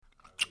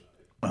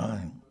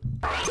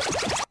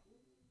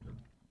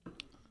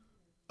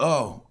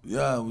Oh,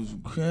 yeah, it was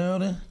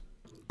crowded.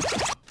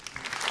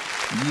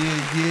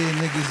 Yeah,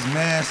 niggas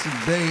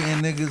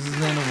masturbating, niggas is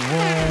in the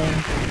room.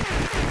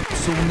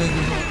 Two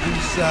niggas on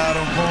each side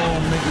of the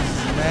room, niggas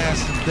is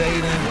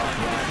masturbating.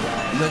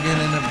 Looking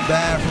in the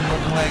bathroom,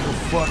 looking like a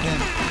fucking,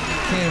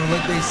 can't even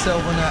look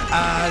themselves in the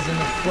eyes in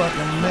the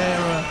fucking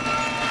mirror.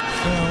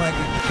 Feeling like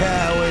a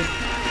coward,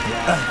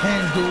 a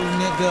Hindu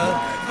nigga.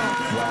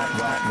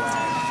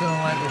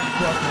 Feeling like a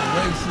fucking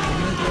racist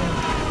nigga.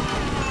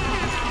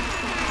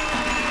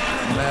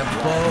 That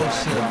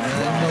bullshit, man.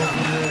 You know what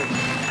it is.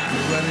 You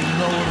already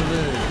know what it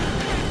is.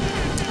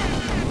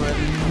 You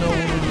already know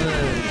what it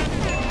is.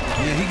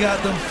 Yeah, he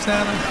got them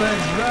sound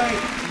effects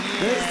right.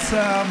 This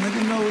time,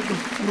 nigga know what the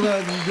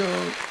fuck he do.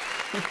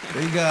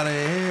 He got a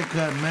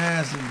haircut,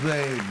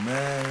 masturbate,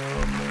 man.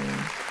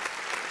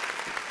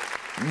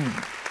 You know what I mean?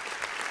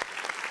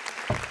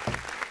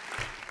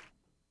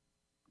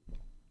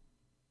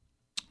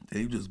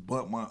 They just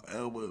bumped my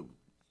elbow,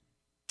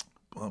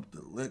 bumped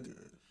the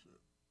liquor.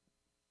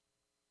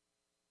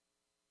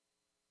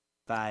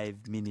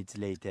 5 minutes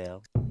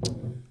later.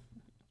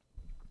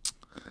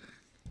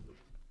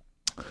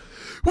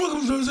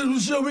 Welcome to the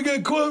show. We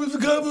got Corvus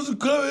and Covers and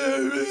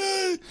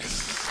Covers.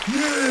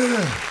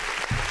 Yeah.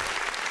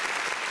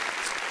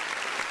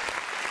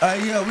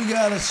 Yeah, we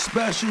got a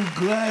special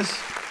guest.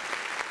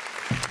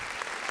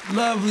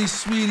 Lovely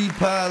sweetie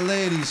pie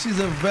lady.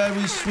 She's a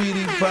very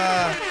sweetie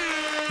pie,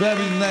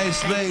 very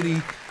nice lady.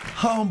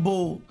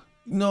 Humble,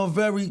 you know,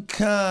 very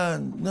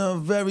kind, you know,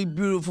 very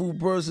beautiful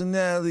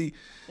personality.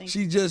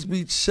 She just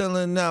be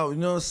chilling out, you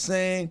know what I'm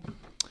saying?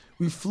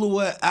 We flew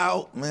her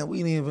out, man. We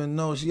didn't even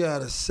know she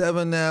had a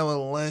 7-hour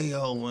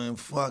layover in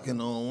fucking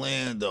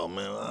Orlando,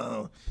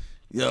 man.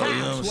 You know what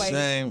I'm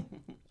saying?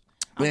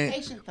 I'm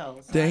patient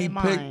though. So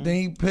Then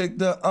he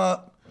picked her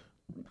up,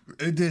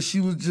 and then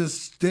she was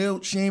just still.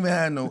 She ain't even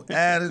had no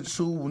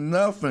attitude,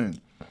 nothing.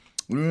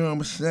 You know what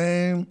I'm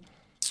saying?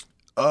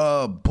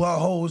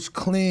 Butthole's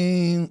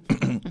clean.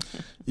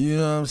 You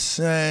know what I'm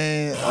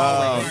saying?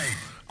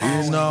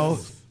 You know.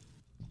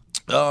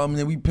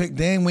 Then we picked.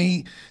 Then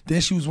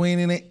she was waiting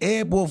in the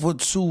airport for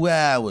 2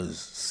 hours.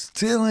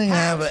 Still ain't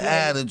have an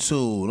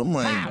attitude. I'm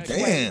like,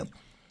 damn.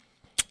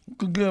 You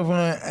could give her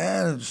an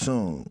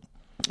attitude.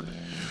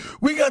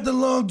 We got the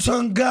long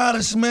tongue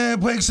goddess,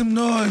 man. Make some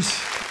noise.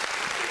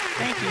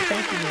 Thank you.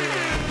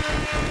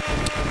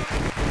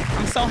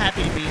 I'm so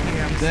happy to be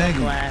here. I'm so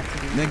glad to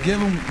be here. Now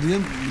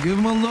give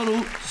him a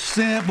little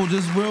sample,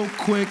 just real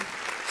quick,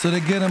 so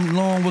they get him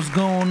long what's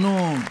going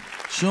on.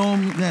 Show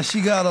him, now she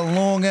got a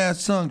long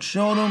ass tongue.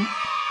 Show them.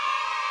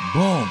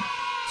 Boom.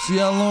 See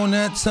how long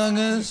that tongue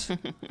is?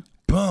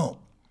 Boom.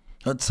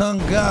 Her tongue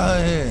got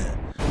her hair.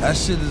 That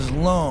shit is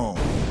long.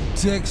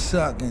 Dick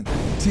sucking,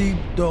 deep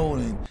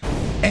throating,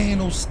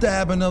 anal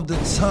stabbing of the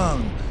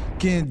tongue,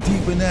 getting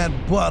deep in that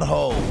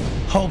butthole.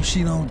 Hope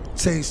she don't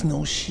taste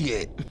no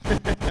shit.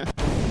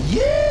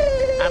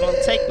 Yeah. I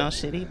don't take no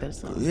shit either.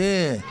 So.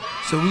 Yeah.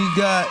 So we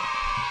got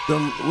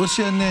what's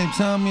your name?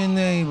 Tell me your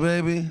name,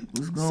 baby.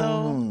 What's going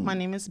on? My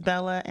name is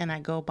Bella, and I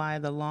go by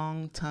the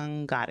Long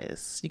Tongue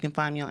Goddess. You can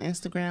find me on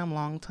Instagram,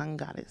 Long Tongue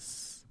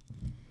Goddess.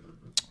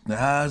 Now,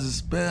 how's it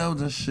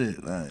spelled and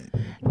shit? Like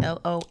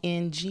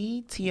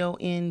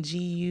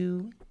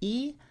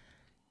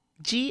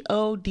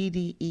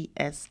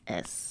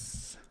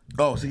LONGTONGUEGODDESS.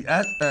 Oh, see,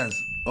 S.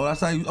 Oh, that's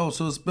how you. Oh,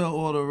 so it's spelled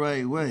all the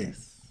right way.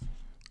 Yes.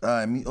 All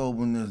right, me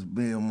open this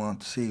bill on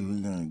TV.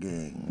 We gonna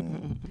get.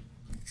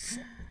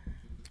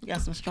 You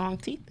got some strong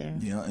teeth there.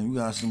 Yeah, and you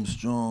got some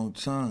strong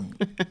tongue.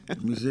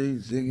 Let me see.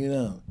 Check it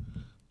out.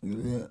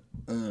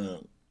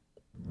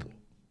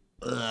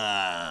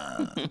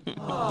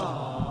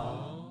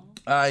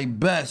 I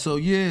bet. So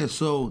yeah.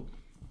 So,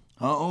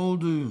 how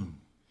old are you?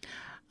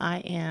 I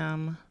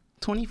am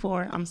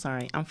 24. I'm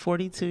sorry. I'm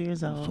 42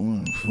 years old.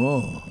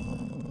 24.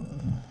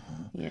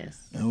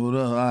 Yes. And what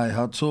up? All right.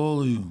 How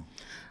tall are you?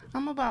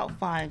 I'm about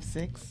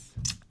 5'6".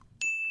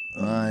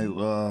 All right.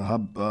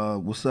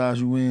 What size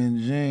you wearing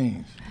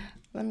jeans?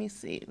 Let me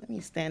see. Let me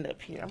stand up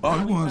here. Oh,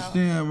 you want to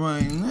stand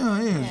right now?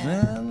 Yeah,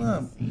 stand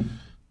up.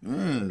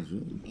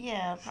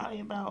 Yeah, probably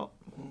about.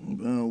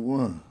 About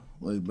what?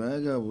 Wait,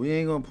 back up. We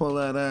ain't gonna pull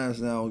that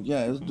ass out.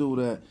 Yeah, let's do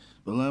that.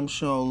 But let him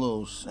show a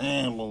little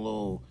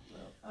sample,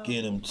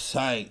 get him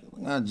tight.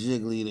 Not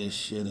jiggly this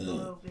shit is.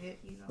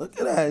 Look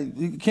at that.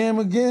 You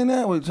camera getting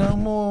that way. Turn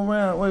more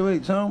around.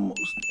 Wait. Turn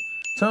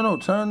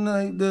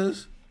like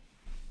this.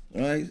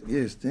 All right?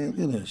 Yeah, stand.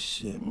 Look at that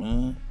shit,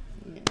 man.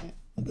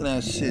 Look at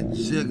that shit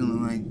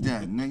jiggling like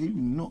that, nigga. You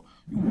know,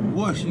 you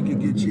wish you could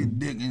get your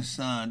dick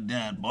inside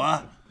that,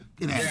 boy.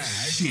 Get that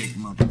shit,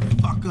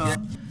 motherfucker.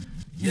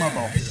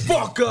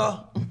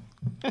 Motherfucker.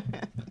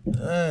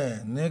 Hey,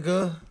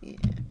 nigga.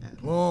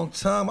 Long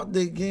time. I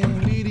think getting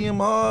medium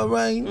hard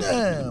right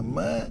now,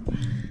 man.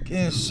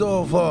 Getting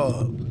soft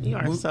hard. You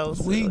are so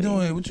silly. What you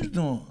doing? What you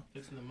doing?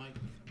 Fixing the mic.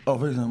 Oh,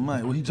 fixing the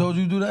mic. Well, he told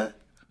you to do that?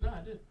 No,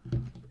 I did.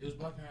 It was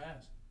blocking her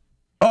ass.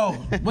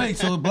 Oh, wait.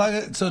 So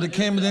the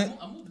camera didn't.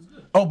 I moved. It's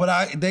good. Oh,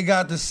 but they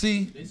got to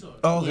see. They saw it.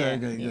 Oh, okay,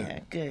 Yeah,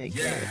 good. good.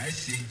 Yeah, I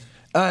see.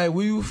 All right,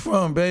 where you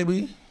from,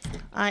 baby?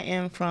 I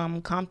am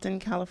from Compton,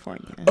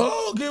 California.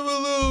 Oh, give a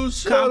little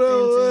shout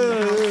out.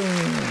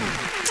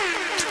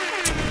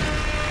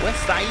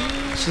 West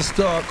Side. Should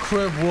start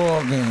crib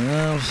walking, you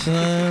know what I'm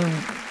saying?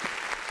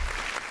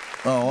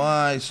 Oh, all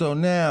right. So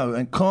now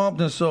in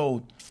Compton,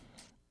 so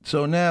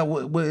now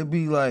what would it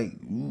be like?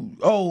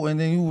 Oh, and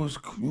then you was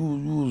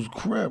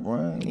crib,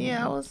 right?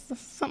 Yeah, I was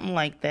something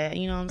like that.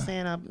 You know what I'm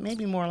saying?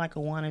 Maybe more like a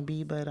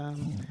wannabe, but I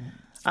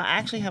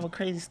actually have a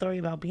crazy story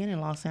about being in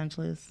Los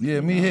Angeles.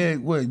 Yeah, me here.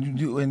 What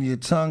you and your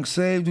tongue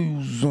saved you? You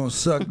was gonna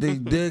suck they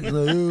dick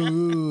like.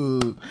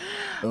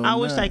 Oh, I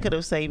wish I could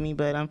have saved me,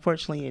 but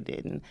unfortunately it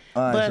didn't.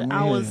 All right, But so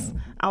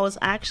I was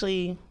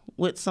actually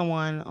with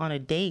someone on a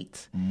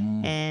date,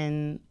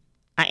 and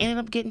I ended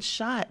up getting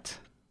shot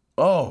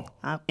Oh.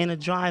 in a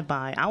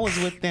drive-by. I was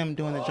with them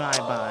doing the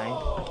drive-by.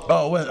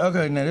 Oh wait.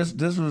 Okay. Now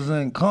this was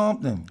in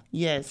Compton.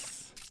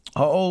 Yes,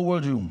 How old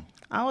were you?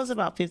 I was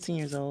about 15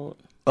 years old.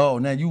 Oh,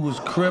 now you was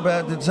crib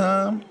at the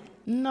time.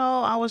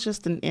 No, I was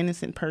just an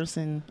innocent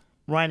person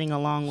riding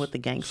along with the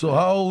gangster. So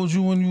how old was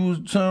you when you was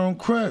turned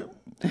crib?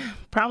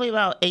 Probably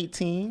about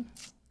 18.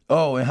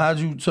 Oh, and how'd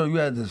you? So you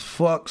had to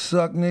suck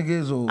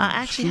niggas or? I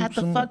actually had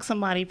to shoot fuck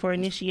somebody for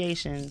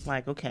initiation.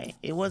 Like, okay,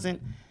 it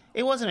wasn't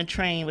a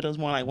train, but it was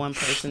more like one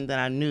person that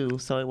I knew,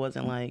 so it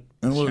wasn't like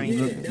And what,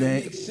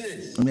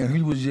 strangers. and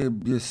he was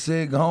your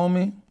sig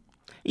homie.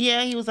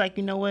 Yeah, he was like,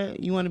 you know what?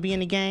 You want to be in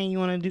the gang? You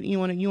want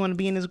to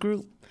be in this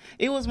group?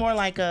 It was more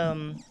like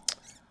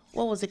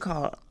what was it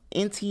called?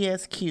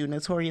 NTSQ,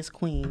 Notorious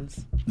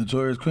Queens.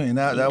 Notorious Queen.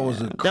 That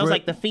was a crip. That was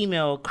like the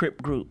female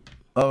Crip group.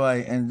 All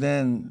right, and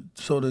then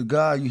so the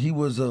guy he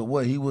was so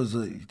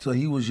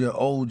he was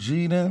your OG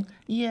then.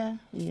 Yeah,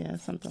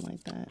 something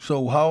like that.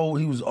 So how old,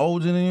 he was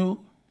older than you?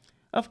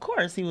 Of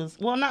course, he was.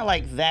 Well, not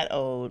like that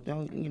old.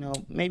 You know,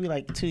 maybe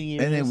like 2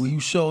 years. And then when you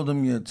showed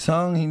him your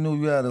tongue, he knew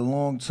you had a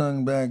long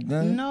tongue back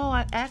then. No,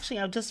 I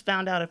just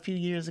found out a few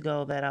years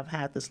ago that I've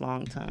had this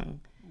long tongue.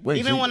 Wait,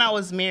 Even so when I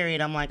was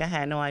married, I'm like, I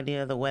had no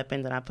idea the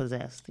weapon that I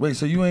possessed. Wait,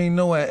 so you ain't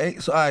know at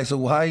 8? So all right,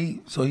 so how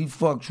he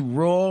fucked you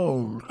raw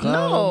or condom?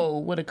 No,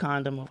 with a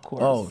condom, of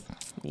course. Oh,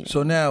 Yeah.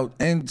 so now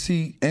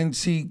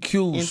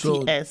NTQ.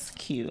 So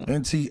NTSQ.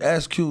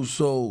 NTSQ.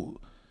 So,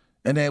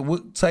 and then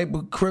what type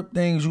of crip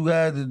things you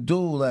had to do?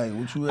 Like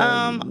what you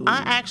had to do? I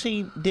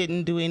actually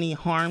didn't do any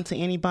harm to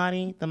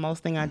anybody. The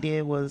most thing I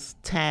did was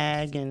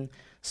tag and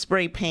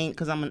spray paint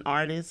because I'm an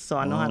artist, so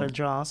I know how to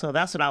draw. So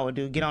that's what I would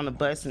do. Get on the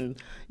bus and,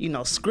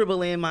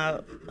 scribble in my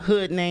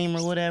hood name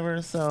or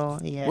whatever. So,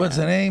 yeah. What's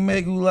the name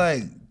make you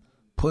like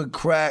put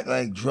crack,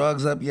 like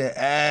drugs up your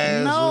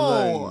ass?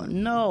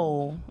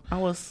 No. I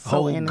was so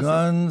hold innocent.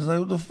 guns? Like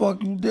what the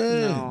fuck you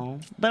did? No.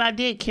 But I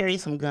did carry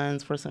some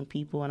guns for some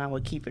people, and I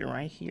would keep it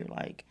right here,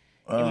 like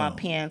in my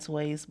pants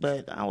waist.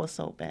 But I was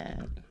so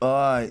bad. All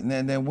right, and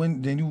then you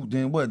ain't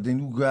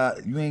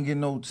get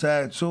no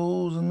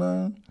tattoos or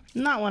nothing?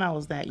 Not when I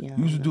was that young.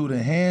 You used to do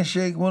the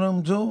handshake with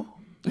them too?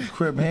 The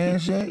crib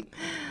handshake?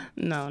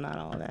 No, not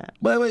all that.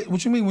 Wait,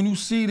 what you mean? When you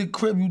see the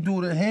crib, you do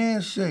the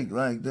handshake,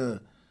 like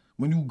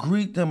when you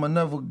greet them,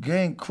 another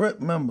gang crip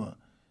member.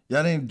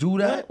 Y'all didn't do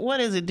that? What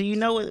is it? Do you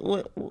know what is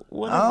it?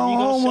 I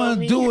don't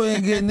want to do it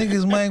and get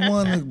niggas might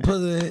want to put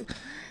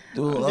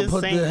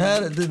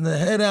the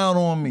head out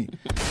on me.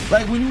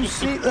 Like when you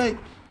see, like,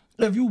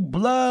 if you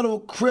blood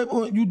or crip,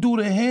 or you do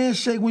the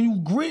handshake when you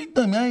greet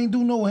them. I ain't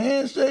do no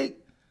handshake.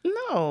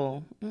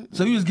 No.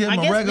 So you just give them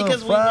I a guess regular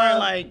because we five? weren't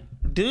like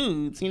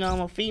dudes,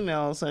 I'm a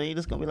female, so they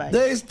just gonna be like,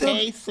 They still-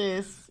 hey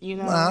sis, I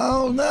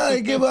don't know.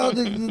 They give out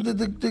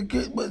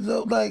the but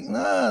so, like,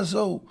 nah.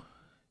 So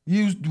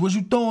was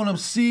you throwing up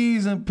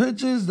C's and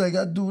pictures? Like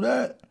I do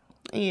that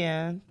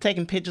Yeah,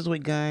 taking pictures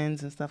with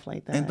guns and stuff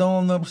like that. and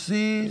throwing up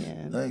C's,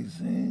 Yeah. like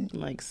see.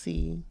 like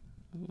see,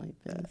 like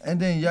this.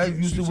 And then y'all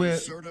used to wear.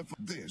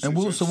 And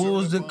what was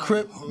the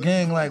Crip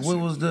gang like? What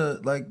was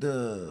the?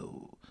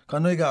 I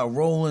know they got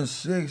Rolling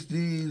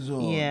 60s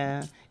or.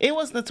 Yeah, it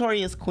was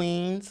Notorious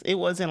Queens. It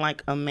wasn't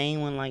like a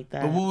main one like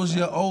that. But what was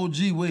your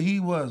OG? What he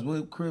was?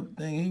 What Crip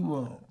thing he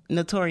was?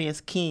 Notorious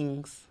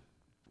Kings.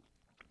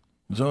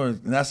 So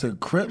that's a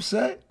Crip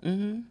set?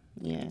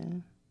 Yeah.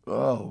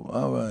 Oh,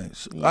 all right.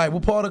 So, all right,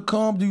 what part of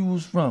Compton you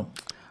was from?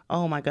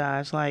 Oh my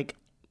gosh, like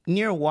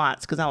near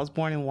Watts, because I was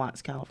born in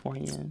Watts,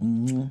 California.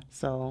 Mm-hmm.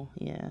 So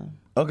yeah.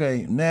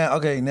 Okay,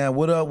 now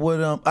what up?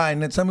 All right,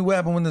 now tell me what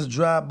happened when this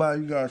drive-by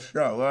you got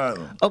shot. All right.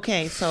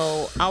 Okay,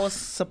 so I was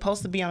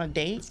supposed to be on a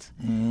date,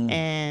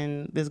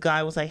 and this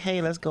guy was like,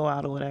 hey, let's go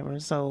out or whatever.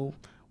 So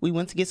we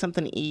went to get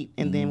something to eat,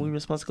 and then we were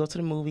supposed to go to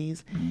the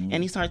movies,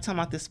 and he started talking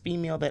about this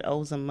female that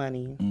owes him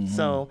money.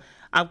 So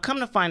I've come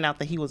to find out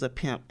that he was a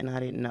pimp, and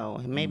I didn't know.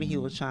 And maybe he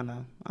was trying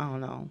to, I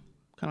don't know,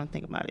 kind of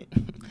think about it.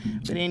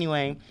 But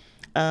anyway,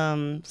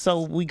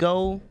 so we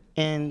go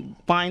and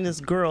find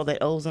this girl that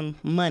owes him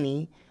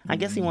money. I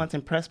guess he wants to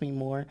impress me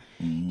more.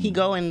 He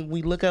go and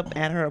we look up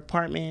at her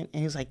apartment,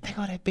 and he's like, there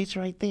go that bitch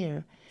right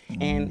there.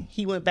 And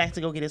he went back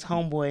to go get his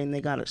homeboy, and they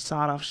got a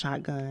sawed-off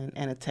shotgun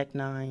and a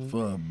Tech-9.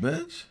 For a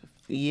bitch?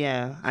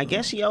 Yeah, I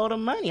guess she owed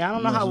him money. I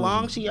don't know how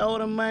long she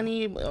owed him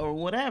money or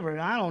whatever.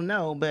 I don't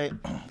know, but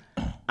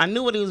I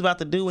knew what he was about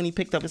to do when he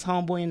picked up his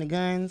homeboy and the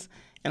guns.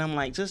 And I'm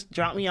like, just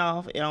drop me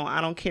off. You know, I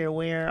don't care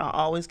where. I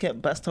always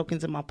kept bus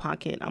tokens in my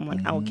pocket. I'm like,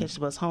 I will catch the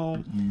bus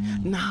home.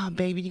 Nah,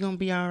 baby, you gonna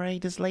be all right.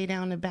 Just lay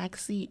down in the back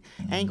seat.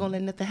 I ain't gonna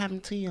let nothing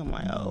happen to you. I'm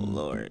like, oh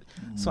Lord.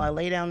 So I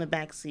lay down in the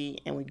back seat,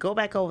 and we go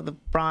back over the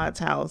Broad's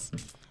house.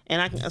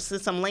 And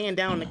since I'm laying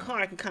down in the car,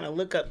 I can kind of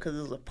look up because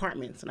there's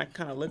apartments, and I can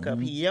kind of look up.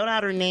 He yelled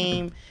out her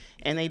name,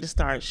 and they just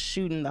started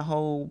shooting the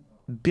whole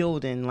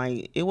building.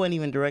 Like, it wasn't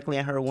even directly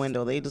at her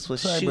window. They just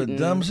was shooting.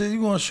 Dumb shit.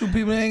 You gonna shoot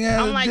people that ain't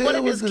got I'm like, what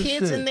if there's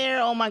kids in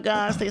there? Oh my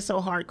gosh, they're so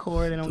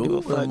hardcore. They don't give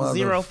a fuck.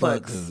 Zero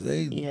fucks.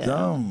 They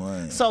dumb,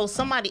 man. So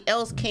somebody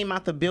else came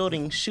out the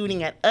building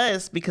shooting at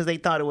us because they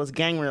thought it was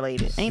gang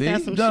related. Ain't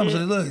that some dumb shit?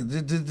 Look,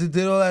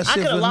 did all that shit for nothing.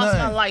 I could have lost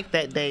my life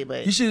that day,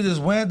 but you should have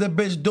just went at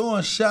the bitch door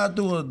and shot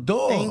through a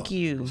door. Thank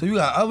you. So you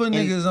got other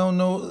niggas don't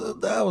know.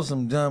 That was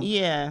some dumb.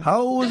 Yeah.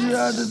 How old was you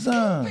at the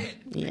time?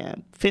 Yeah,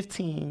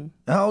 15.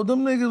 How old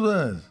them niggas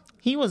was?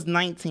 He was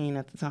 19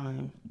 at the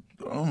time.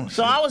 Oh,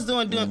 so I was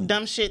doing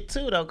dumb shit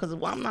too, though, because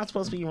I'm not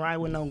supposed to be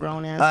riding with no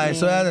grown ass.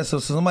 All right, so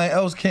somebody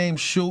else came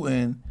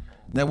shooting.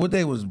 Now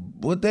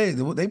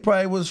they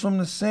probably was from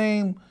the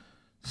same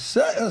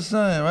set or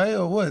something, right?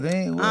 Or what?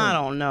 They ain't. What? I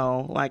don't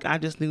know. Like, I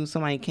just knew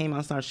somebody came out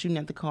and started shooting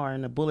at the car,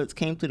 and the bullets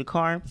came through the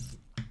car.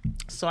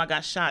 So I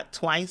got shot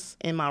twice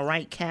in my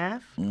right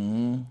calf.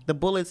 Mm-hmm. The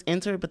bullets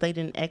entered, but they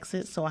didn't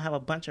exit. So I have a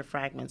bunch of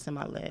fragments in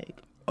my leg.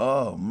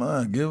 Oh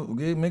man,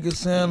 make a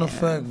sound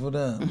effect for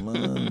that,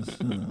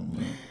 man.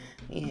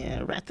 Yeah,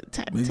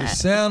 rat-a-tat-tat. Make a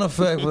sound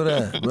effect for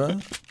that, bro.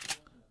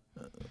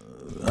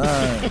 All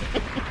right.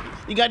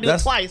 You gotta do it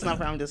twice. No,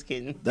 I'm just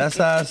kidding. That's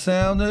how it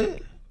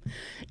sounded.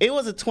 It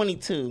was a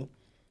 22.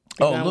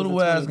 Oh,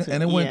 little ass,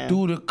 and it went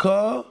through the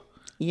car.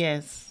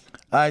 Yes.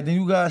 All right, then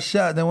you got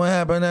shot. Then what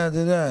happened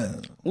after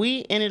that?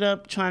 We ended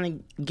up trying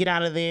to get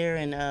out of there,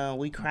 and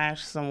we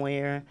crashed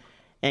somewhere.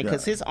 And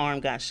because his arm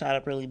got shot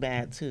up really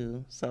bad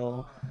too.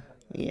 So,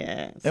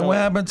 yeah. And what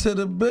happened to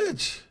the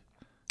bitch?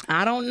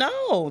 I don't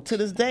know. To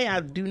this day,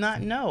 I do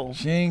not know.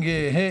 She ain't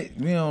get hit.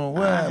 You know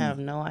what happened? I have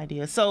no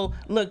idea. So,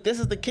 look,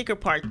 this is the kicker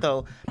part,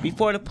 though.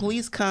 Before the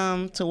police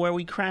come to where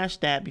we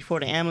crashed at,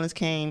 before the ambulance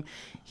came,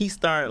 he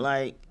started,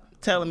 like,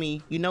 telling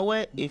me, you know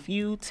what? If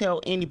you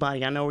tell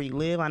anybody, I know where you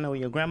live, I know where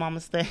your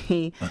grandmama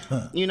stay,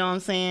 you know what I'm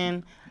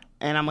saying?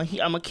 And I'm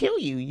gonna kill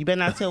you. You better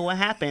not tell what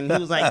happened. He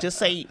was like, just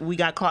say we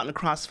got caught in the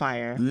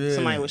crossfire. Yeah.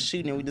 Somebody was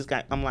shooting and we just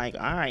got, I'm like,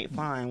 all right,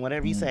 fine,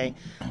 whatever you say.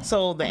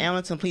 So the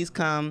ambulance and police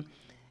come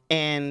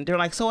and they're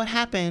like, so what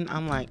happened?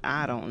 I'm like,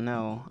 I don't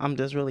know. I'm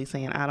just really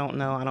saying, I don't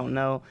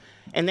know.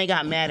 And they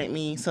got mad at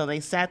me. So they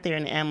sat there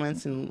in the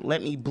ambulance and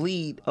let me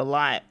bleed a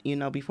lot, you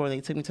know, before they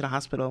took me to the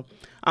hospital.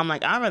 I'm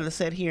like, I'd rather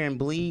sit here and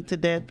bleed to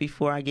death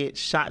before I get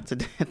shot to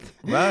death.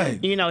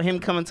 Right. You know, him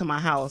coming to my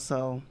house.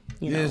 So,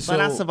 you know, but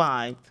I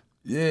survived.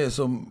 Yeah,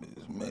 so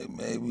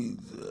maybe,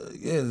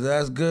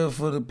 that's good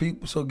for the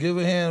people. So give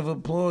a hand of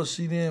applause.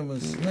 She didn't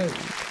even snitch.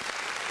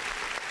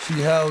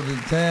 She held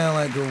it down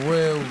like a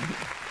real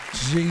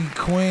G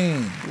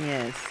queen.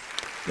 Yes.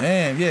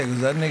 Damn, yeah,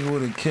 because that nigga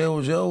would have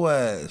killed your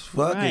ass.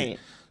 Fuck it.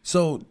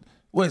 So,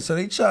 wait, so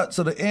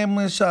the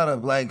ambulance shot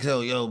up like,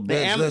 yo,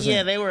 bitch, listen.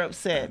 Yeah, they were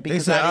upset.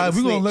 Because they said, all right,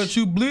 we're going to let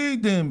you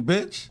bleed then,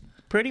 bitch.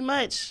 Pretty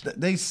much.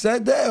 They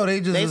said that, or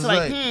they just they was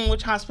like,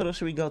 which hospital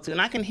should we go to?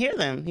 And I can hear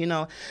them, you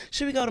know,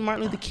 should we go to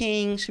Martin Luther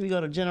King? Should we go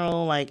to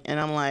General? Like, and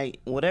I'm like,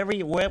 whatever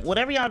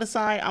y'all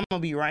decide, I'm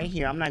gonna be right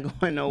here. I'm not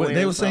going nowhere. But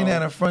they were saying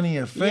that in front of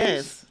your face.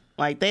 Yes,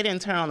 like they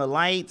didn't turn on the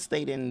lights,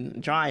 they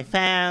didn't drive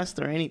fast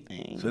or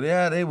anything. So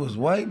they was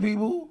white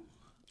people.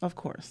 Of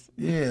course.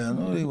 Yeah, I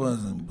know they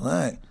wasn't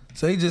black.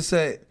 So he just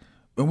said.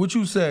 And what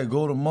you said,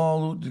 go to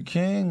Martin Luther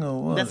King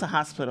or what? That's a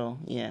hospital,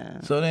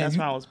 yeah. So then that's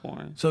where I was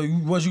born. So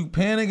was you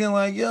panicking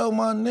like, yo,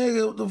 my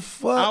nigga, what the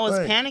fuck? I was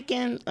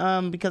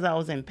panicking because I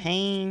was in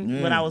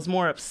pain, but I was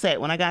more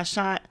upset. When I got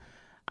shot,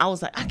 I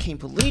was like, I can't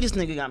believe this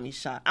nigga got me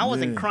shot. I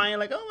wasn't crying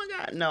like, oh my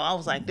God. No, I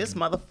was like, this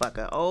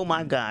motherfucker, oh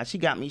my God, she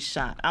got me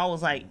shot. I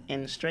was like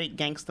in straight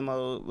gangster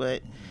mode,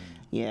 but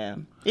yeah.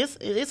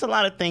 It's a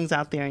lot of things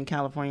out there in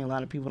California a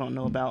lot of people don't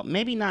know about.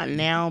 Maybe not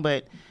now,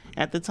 but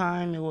at the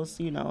time it was,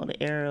 you know,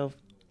 the era of,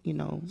 you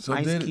know, so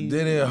Ice did Cube.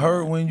 it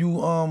hurt when you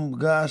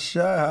got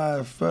shot? How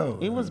it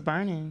felt? It was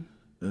burning.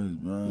 It was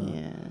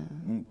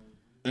burning.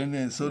 Yeah. And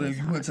then then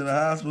you went to the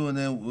hospital, and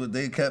then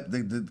they kept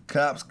the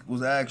cops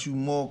was asking you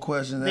more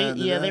questions.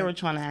 They were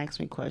trying to ask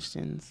me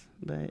questions,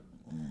 but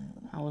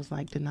I was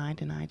like, deny.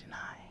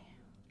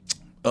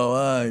 Oh,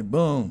 all right,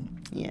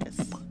 boom. Yes.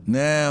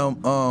 Now,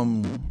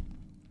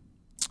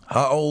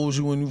 how old was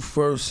you when you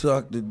first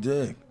sucked the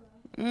dick?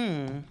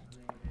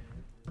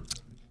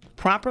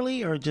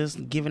 Properly or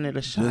just giving it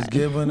a shot? Just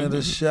giving it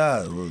a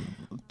shot.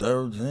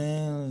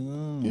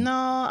 13?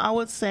 No, I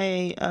would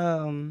say,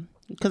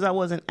 because I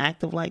wasn't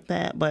active like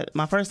that, but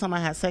my first time I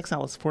had sex, I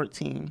was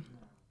 14.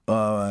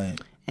 All right.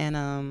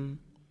 And,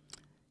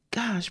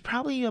 gosh,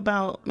 probably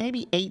about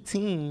maybe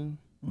 18.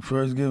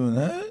 First giving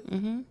that?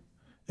 Mm-hmm.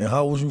 And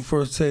how was you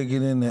first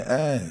taking in the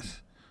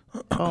ass?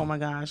 Oh my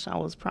gosh, I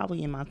was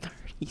probably in my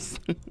 30s.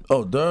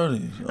 Oh,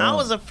 30s. Oh. I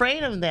was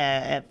afraid of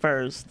that at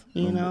first,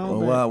 you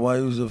know. Oh, why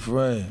you was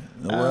afraid?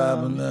 What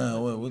happened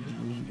now? What,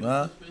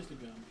 huh?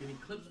 Instagram. Getting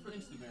clips for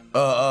Instagram.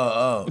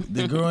 Oh.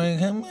 The girl ain't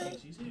him?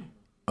 She's here.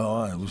 Oh,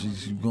 all right. Well,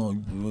 she's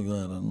going. We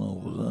gotta know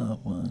what's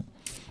up, man.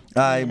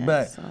 All right,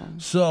 back.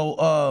 So,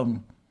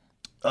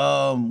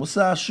 what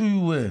size shoe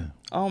you wear?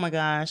 Oh my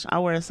gosh, I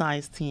wear a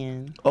size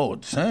 10. Oh,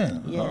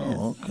 10. Yes.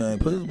 Oh, okay.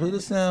 Put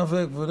a sound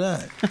effect for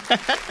that.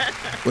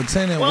 Well,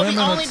 10 and Well, women.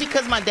 only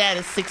because my dad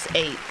is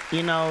 6'8",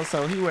 you know,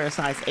 so he wears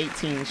size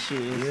 18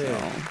 shoes. Yeah.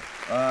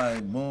 So. All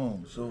right,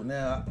 boom. So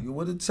now,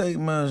 what the tape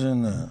measure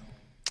now?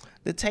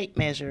 The tape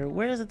measure.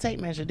 Where is the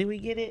tape measure? Did we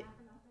get it?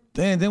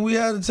 Damn, then we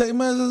had the tape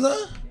measures,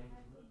 huh?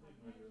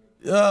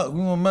 Yeah, we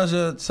gonna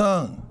measure the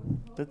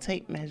tongue. The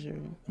tape measure.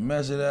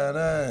 Measure that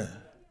ass.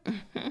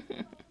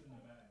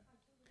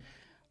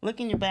 Look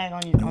in your bag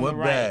on What the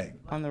right. bag?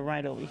 On the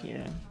right over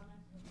here.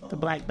 The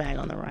black bag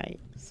on the right.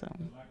 So.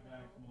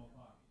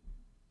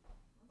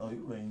 Oh,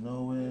 you ain't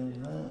nowhere.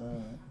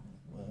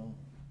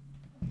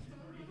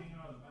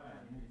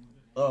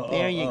 Well.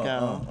 There you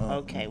go.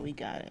 Okay, we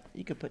got it.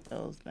 You can put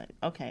those back.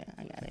 Okay,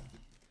 I got it.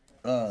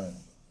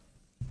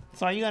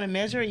 So are you gonna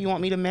measure it? You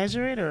want me to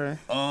measure it or?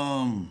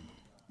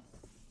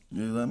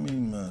 Yeah, let me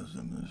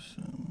measure this shit,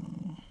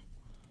 man.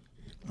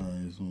 All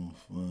right, it's on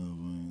 5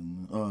 right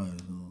now. All right,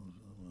 it's on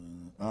 5 right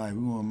now. All right, we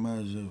gonna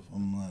measure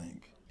from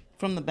like.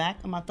 From the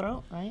back of my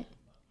throat, right?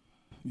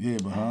 Yeah,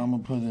 but how I'm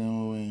gonna put it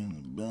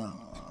in the back?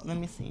 Let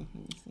me see.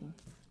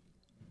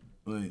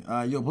 Wait, all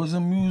right, yo, put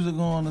some music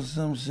on or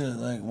some shit,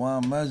 like while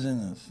I'm measuring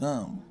or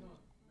something.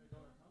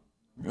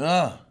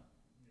 Yeah.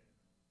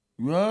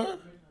 You heard?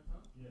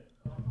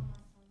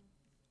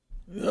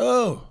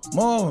 Yo,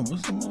 Marvin,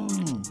 put some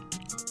music.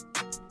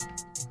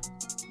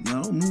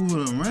 No, don't move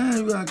it around.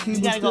 You gotta keep it.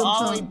 You gotta go still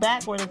all the way tongue.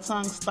 back where the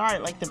tongue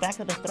start, like the back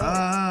of the throat.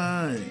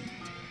 Alright.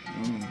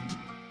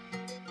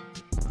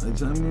 Hey,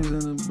 tell me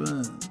who's in the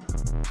back.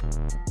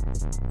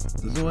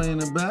 Is the way in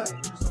the back?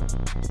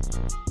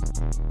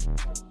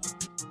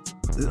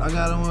 I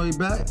got it on the way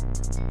back?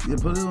 Yeah,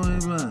 put it on the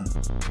way back.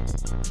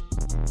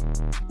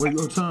 Wait,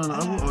 go turn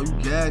on. Oh, you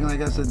gagging like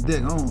that's a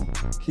dick.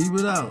 Keep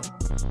it out.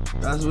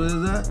 That's what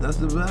it's at? That's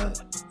the back?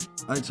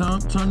 All right,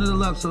 turn to the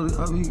left so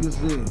he can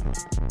see it.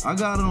 I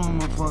got it on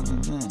my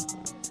fucking thing.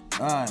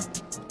 All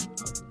right.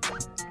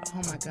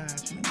 Oh my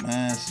gosh.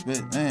 Man,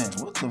 spit. Man,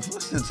 what the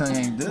fuck? This thing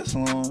ain't this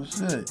long.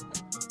 Shit.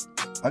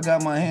 I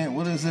got my hand.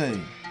 What is it?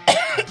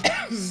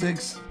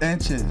 6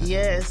 inches.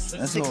 Yes.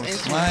 That's 6 all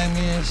inches. slimy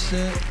and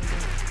shit.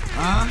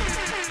 Huh?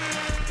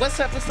 What's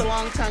up? It's the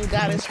Long Tongue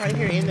Goddess right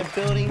here in the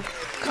building.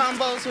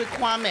 Combos with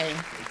Kwame.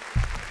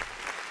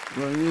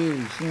 Well, yeah,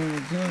 you see what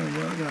I'm saying?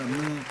 Bro, I got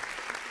man.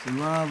 It's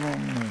live on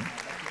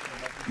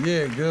me.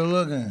 Yeah, good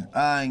looking.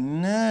 All right,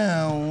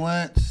 now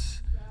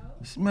let's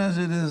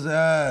measure this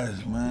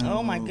eyes, man.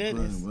 Oh my Real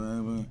goodness. quick,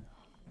 baby.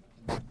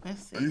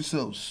 Let's see. You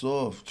so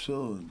soft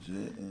too,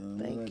 Jit.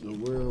 Thank like you. a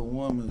real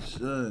woman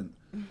should.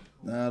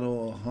 Not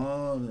all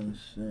hard and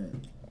shit.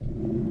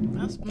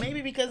 That's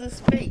maybe because it's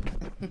fake.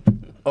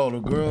 Oh, the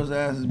girl's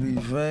asses be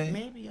fake?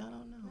 Maybe, I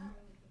don't know.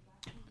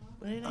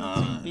 But it ain't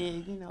too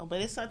big, you know.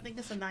 But I think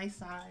it's a nice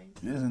size.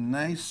 There's a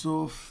nice,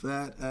 soft,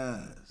 fat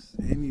ass.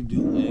 And you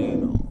do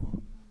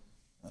anal.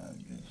 I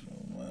get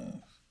your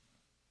ass.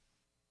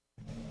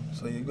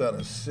 So you got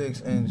a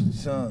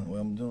 6-inch tongue. What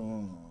I'm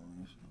doing.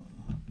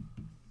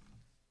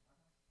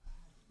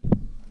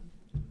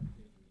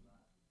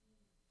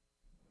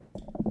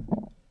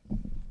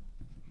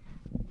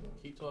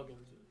 Keep talking.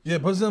 Yeah,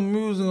 put some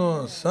music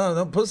on,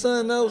 son. Put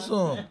something else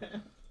on.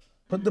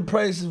 Put the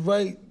Price is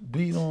Right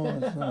beat on,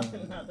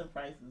 son. Not the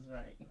price is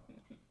right.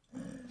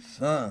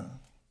 Son.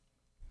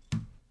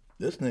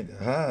 This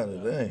nigga high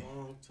today.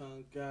 Long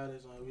Tongue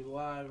Goddess on. We live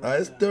All right,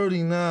 right it's now.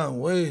 39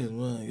 ways,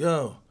 man.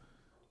 Yo,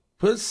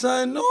 put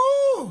something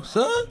on,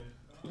 son.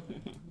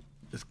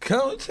 It's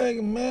coming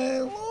taking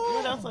mad What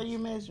long. else are you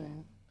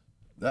measuring?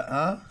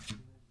 I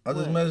just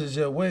What? measured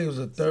your weight. It was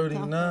a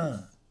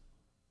 39.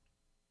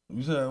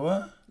 You said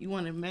what? You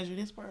want to measure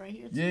this part right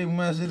here? Too? Yeah, we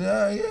measured it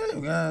out. Yeah,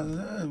 we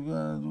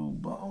gotta do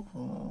both.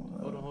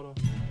 Hold on.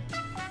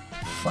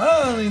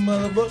 Finally,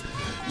 motherfucker.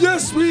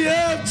 Yes, we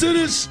have to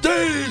the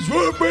stage.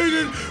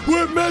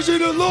 We're measuring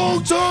the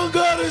Long Tongue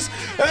Goddess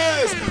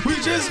as we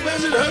just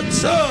measured her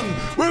tongue.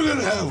 We're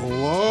gonna have a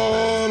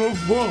lot of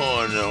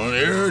fun on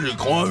here. The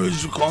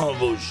Kwame's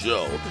Convo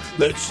Show.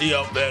 Let's see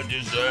how bad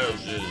this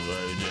ass is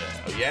right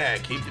now. Yeah,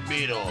 keep the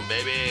beat on,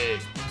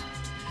 baby.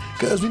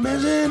 Cause we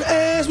measuring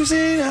as we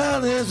see how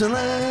there's a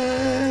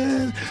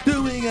line.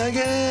 Doing our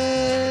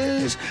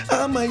guess.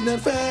 I might not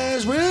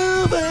fast,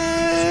 real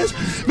fast.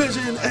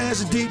 Measuring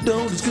as a deep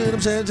dose is good. I'm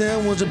sat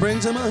down once it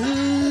brings to my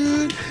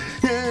hood.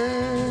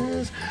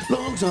 Yes,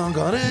 Long Tongue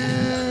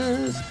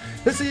Goddess.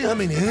 Let's see how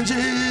many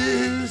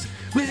inches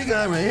we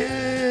got right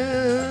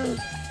here.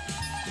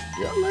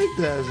 Yeah, I like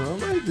that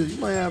song. I like this. You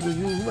might have to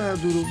do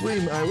the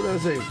remix. All right, what did I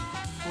say?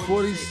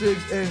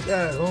 46 inch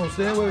ass. Hold on,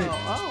 stand with me.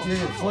 Oh.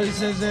 Yeah,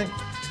 46 inch.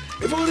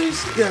 Before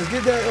these, yes,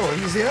 get that. Oh,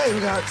 you see, I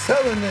even got to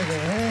tell a nigga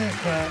hand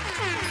clap.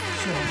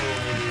 Show me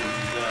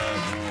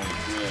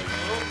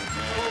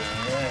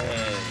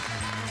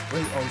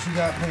wait, oh, she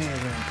got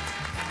pants on.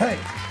 Hey,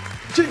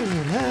 chicken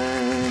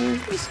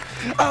hands,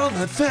 all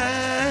that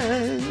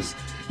fast.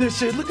 This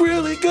shit look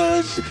really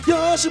good.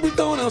 Y'all should be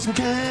throwing out some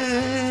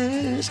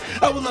cash.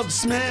 I would love to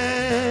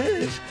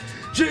smash.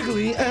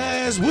 Jiggly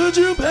ass, would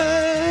you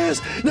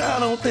pass? Now I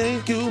don't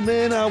think you,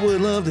 man. I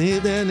would love to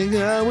hit that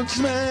nigga. I would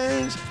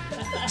smash.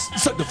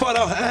 Suck the fart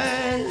out her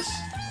ass.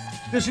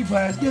 Did she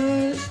pass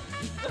gas?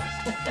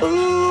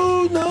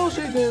 Ooh, no,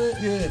 she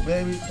didn't. Yeah,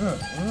 baby.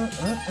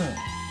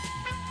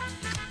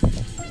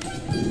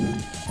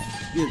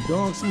 Yeah,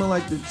 dog smell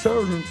like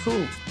detergent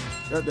too.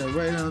 Got that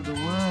right out the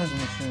washing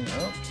machine.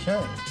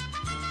 Okay.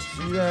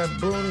 See that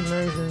booty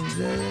nice and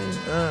jaded?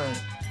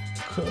 Alright.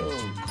 Cool.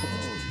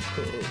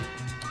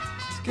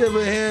 Let's give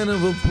a hand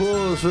of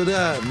applause for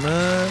that,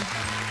 man.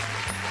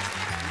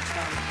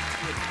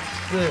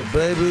 Shit,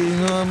 baby, you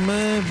know what I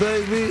mean,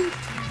 baby?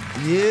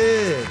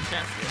 Yeah.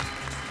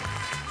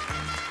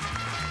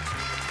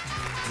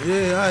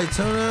 Yeah, alright,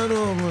 turn that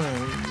on,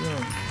 man.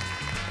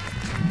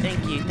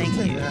 Thank you.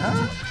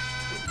 Huh?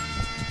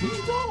 What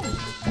you doing?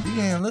 You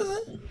can't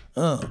listen?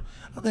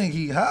 I think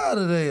he high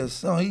today or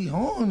something. He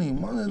horny,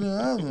 one or the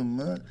other,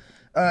 man.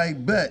 All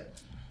right,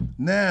 bet.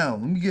 Now,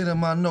 let me get in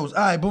my notes.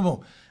 All right, boom.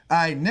 All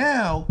right,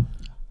 now,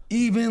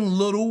 even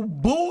little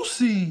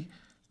Boosie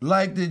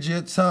liked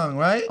your tongue,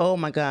 right? Oh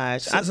my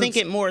gosh. I think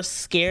it more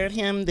scared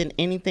him than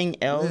anything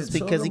else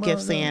because he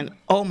kept saying,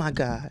 oh my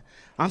God,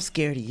 I'm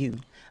scared of you.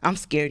 I'm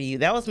scared of you.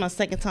 That was my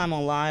second time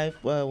on live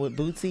with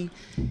Boosie,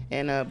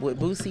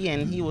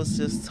 and he was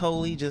just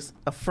totally just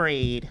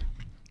afraid.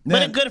 Now,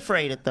 but a good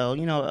afraid though,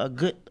 a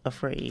good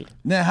afraid.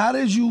 Now, how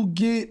did you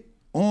get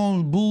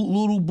on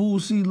Little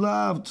Boosie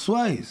live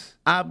twice?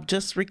 I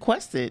just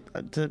requested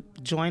to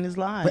join his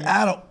live. But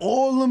out of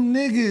all them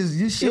niggas,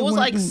 your shit it was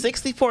like through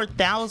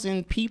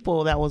 64,000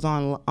 people that was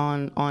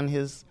on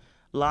his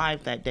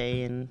live that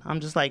day, and I'm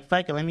just like,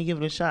 fuck it, let me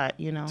give it a shot,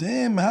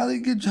 Damn, how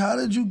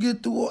did you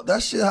get through all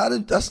that shit? How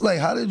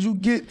did you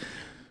get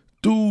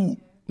through?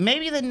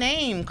 Maybe the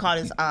name caught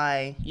his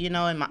eye,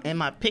 in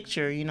my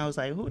picture, it's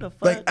like, who the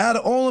fuck? Like, out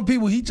of all the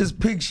people, he just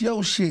picks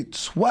your shit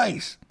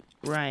twice.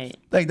 Right.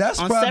 Like, that's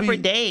on probably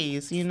separate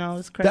days,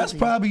 it's crazy. That's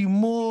probably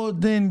more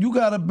than you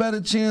got a better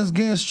chance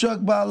getting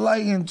struck by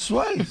lightning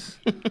twice.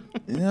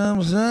 You know what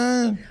I'm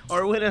saying?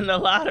 Or winning the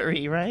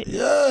lottery, right?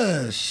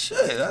 Yeah,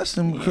 shit. That's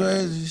some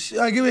crazy shit.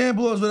 All right, give me a hand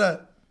applause for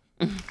that.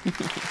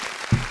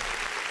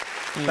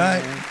 All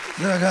right,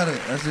 yeah, I got it.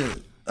 That's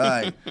it. All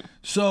right.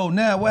 So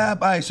now what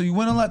happened? All right, so you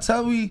went on live.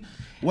 Tell me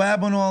what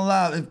happened on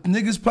live. If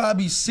niggas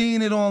probably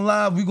seen it on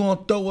live, we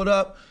gonna throw it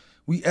up.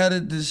 We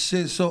edit this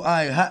shit. So all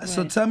right,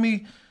 so tell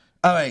me.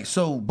 All right,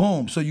 so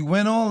boom. So you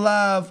went on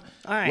live.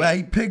 All right. Where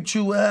he picked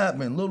you. What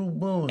happened? Little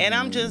boom. And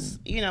I'm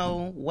just,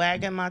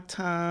 wagging my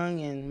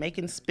tongue and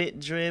making spit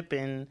drip,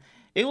 and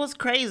it was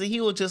crazy. He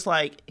was just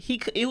like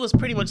he was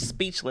pretty much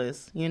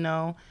speechless,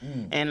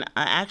 And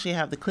I actually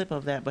have the clip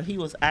of that, but he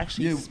was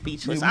actually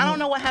speechless. I don't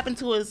know what happened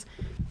to his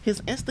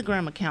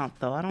Instagram account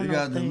though. I don't know. They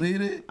got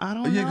deleted. I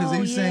don't know. Yeah, because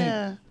he's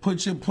saying,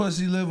 "Put your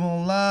pussy live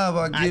on live.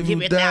 I give you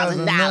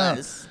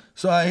 $1,000."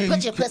 So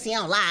put your pussy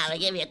on live. I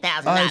give you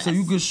 $1,000. All right, so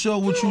you can show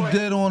what you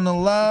did on the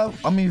live.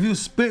 I mean, if you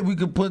spit, we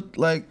could put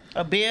like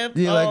a bib.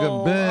 Yeah, like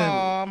a bib.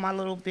 Oh, my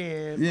little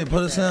bib. Yeah,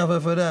 put a sound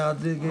effect for that. I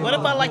did get. What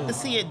if I like to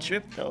see it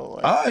drip though?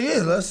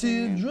 Yeah, let's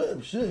see it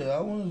drip. Shit, I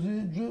want to see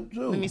it drip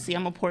too. Let me see.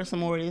 I'm gonna pour some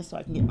more of this so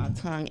I can get my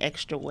tongue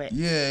extra wet.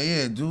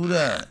 Yeah, do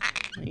that.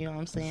 You know what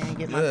I'm saying?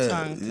 Get my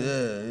tongue.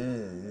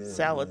 Yeah.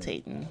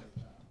 Salivating.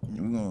 We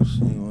gonna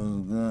see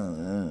what's going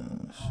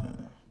on. Shit.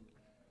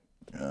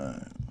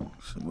 Alright,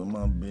 so with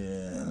my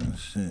bed and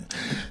shit.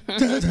 But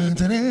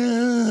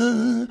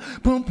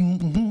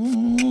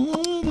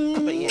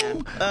yeah.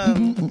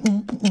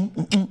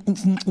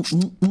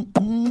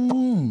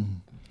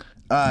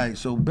 Alright,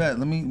 so bet.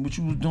 What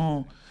you was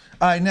doing?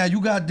 Alright, now you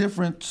got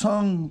different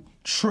tongue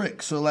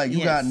tricks. So like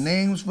you got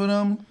names for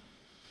them?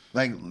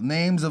 Like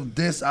names of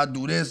this, I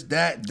do this,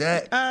 that.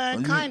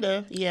 Kind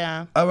of,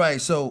 yeah.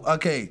 Alright, so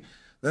okay.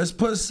 Let's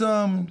put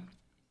some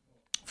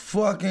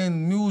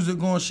fucking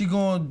music on. She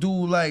gonna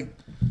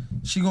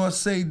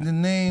say the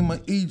name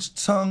of each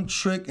tongue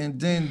trick and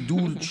then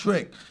do the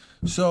trick.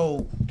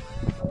 So,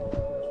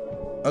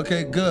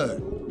 okay,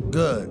 good.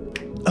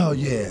 Oh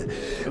yeah,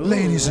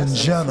 ladies and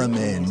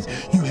gentlemen,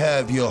 you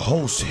have your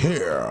host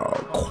here,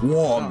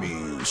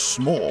 Kwame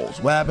Smalls.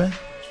 What happened?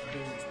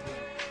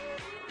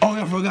 Oh,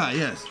 I forgot.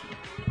 Yes.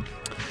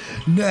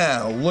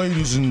 Now,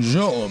 ladies and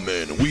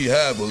gentlemen, we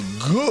have a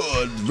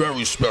good,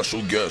 very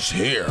special guest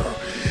here.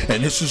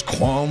 And this is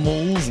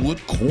Kwamos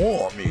with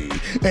Kwame.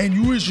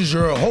 And this is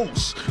your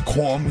host,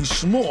 Kwame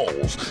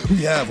Smalls. We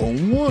have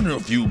a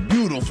wonderful,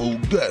 beautiful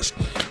guest.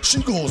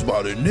 She goes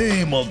by the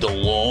name of the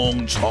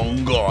Long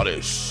Tongue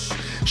Goddess.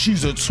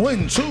 She's a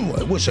twin too.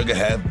 I wish I could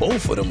have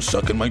both of them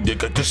sucking my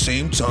dick at the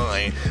same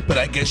time. But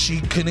I guess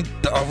she couldn't,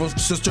 the other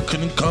sister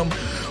couldn't come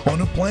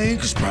on a plane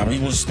because probably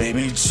was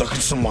maybe sucking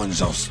someone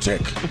else's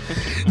dick.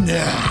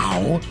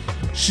 Now,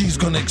 she's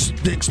gonna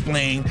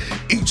explain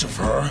each of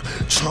her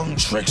tongue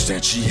tricks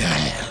that she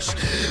has.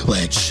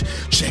 Let's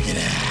check it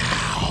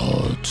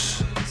out.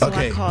 So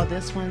I call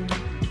this one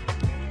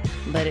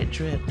Let It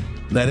Drip.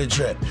 Let it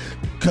drip.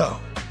 Go.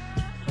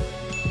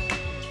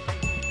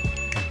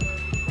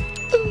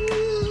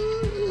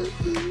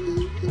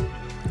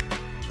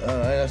 All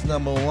right, that's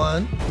number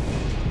one.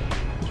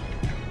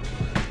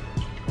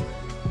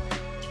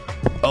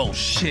 Oh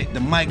shit, the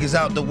mic is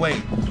out the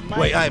way.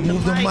 Wait, all right,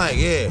 move the mic,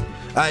 yeah.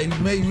 All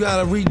right, maybe you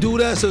gotta redo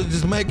that so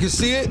this mic can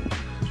see it.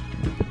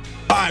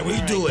 All right,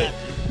 redo it.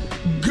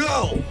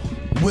 Go.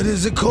 What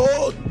is it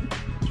called?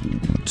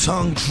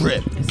 Tongue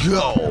drip.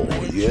 Go.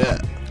 Yeah.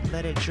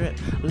 Let it drip,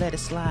 let it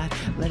slide,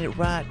 let it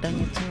ride down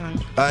your tongue.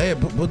 All right,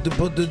 put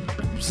the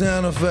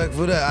sound effect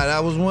for that. All right,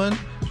 that was one.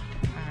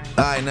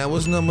 All right, now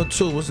what's number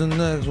two? What's the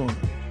next one?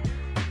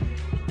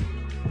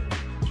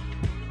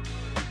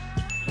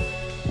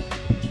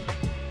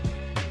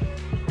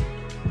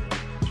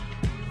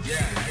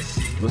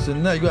 What's the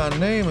next? You got a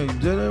name and you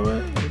did it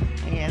right?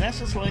 Yeah, that's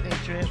just Let It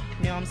Drip.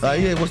 You know what I'm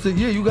saying? Yeah, what's the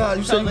you said you got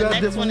the next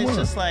different one is ones.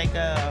 just like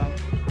the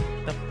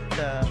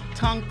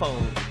tongue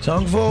fold.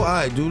 Tongue fold? All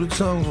right, do the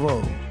tongue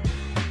fold.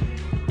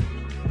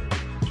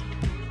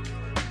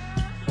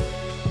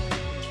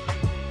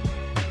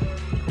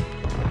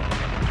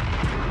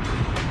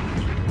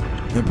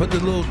 And put the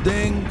little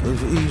thing for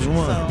each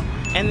one. So,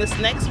 and this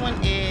next one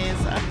is,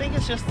 I think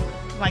it's just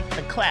like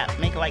the clap,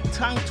 make it like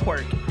tongue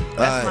twerk.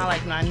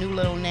 That's my new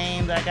little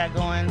name that I got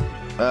going.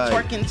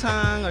 Twerking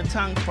tongue or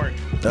tongue twerk.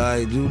 All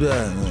right, do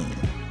that.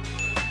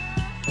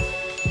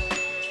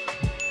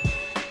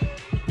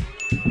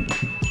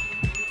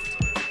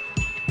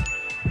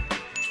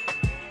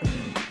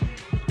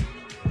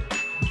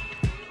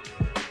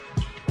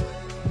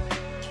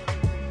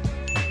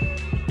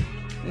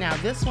 Now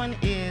this one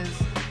is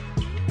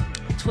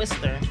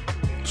Twister.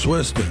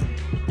 Twister.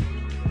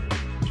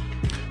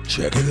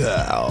 Check it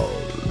out.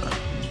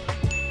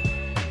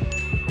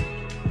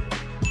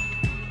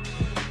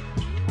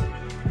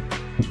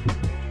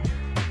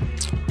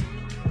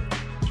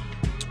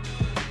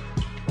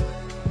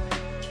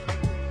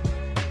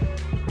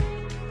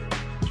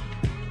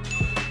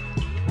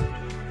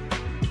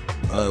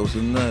 All right, what's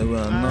the next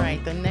one? All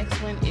right, the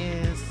next one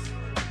is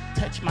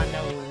Touch My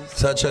Nose.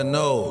 Touch her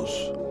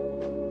nose.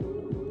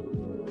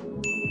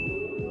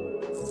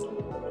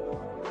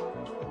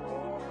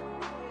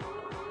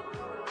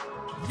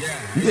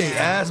 You ain't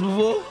asked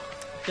before?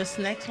 This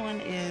next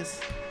one is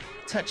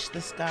Touch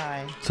the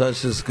Sky.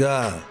 Touch the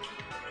sky.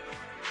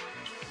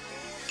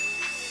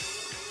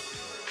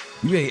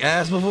 You ain't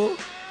asked before?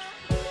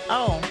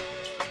 Oh,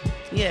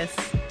 yes.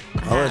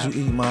 I'll let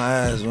you eat my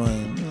ass,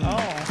 man.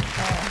 Oh.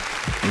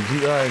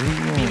 All right,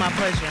 Be my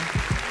pleasure.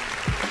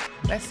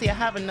 Let's see, I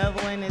have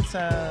another one. It's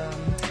The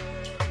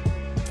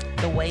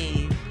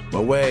Wave.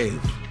 The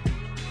Wave.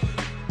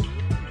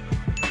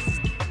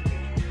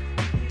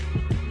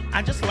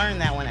 I just learned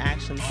that one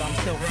actually, so I'm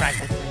still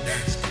practicing.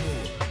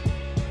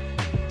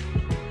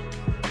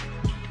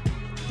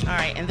 All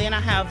right, and then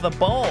I have The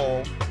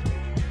Bowl.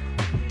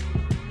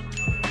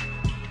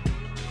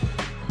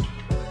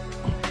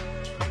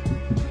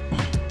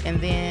 And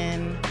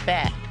then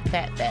Fat.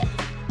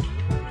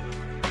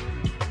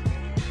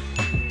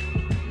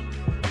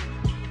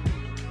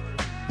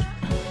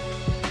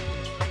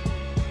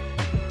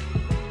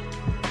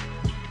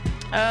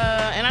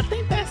 And I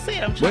think that's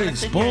it. I'm trying to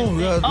sit here and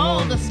think.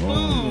 Oh, the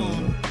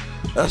spoon.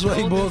 That's why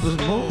he bought the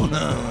spoon.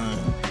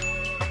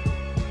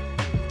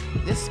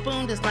 This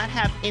spoon does not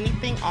have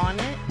anything on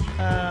it.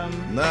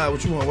 Nah,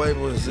 what you want to wipe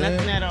with?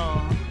 Nothing at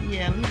all.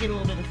 Yeah, let me get a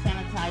little bit of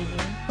sanitizer.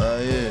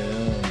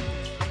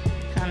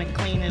 Yeah. Kind of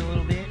clean it a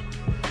little bit.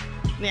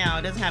 Now,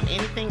 it doesn't have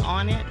anything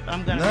on it.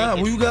 I'm going to Nah, make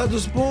it where you got the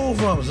spoon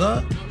from,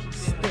 son?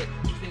 stick.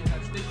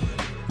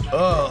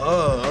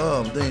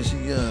 I'm thinking she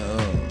got,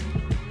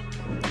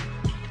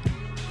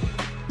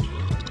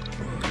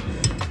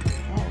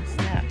 Oh,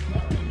 snap.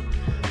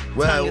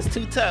 Well, Tongue is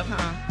too tough,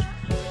 huh?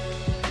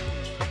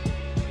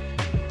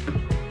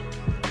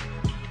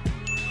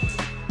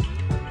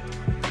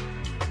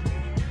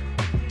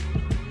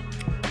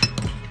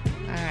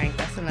 All right,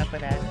 that's enough of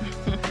that.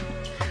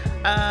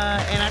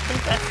 And I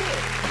think that's it.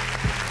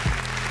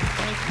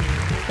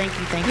 Thank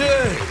you.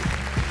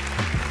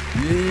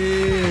 Yeah.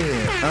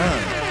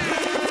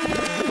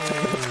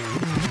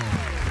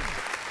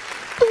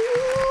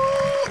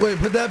 Wait,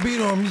 put that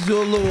beat on. Let's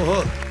do a little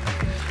hook.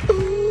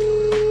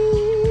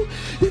 Ooh,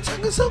 your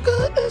tongue is so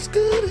good, it's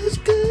good, it's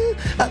good.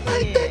 I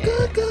like that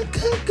good.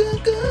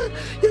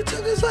 Your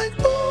tongue is like,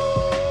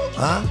 ooh.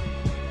 Huh?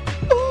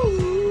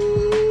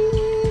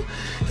 Ooh,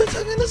 your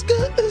tongue is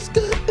good, it's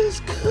good, it's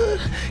good.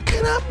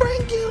 Can I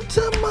bring you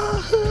to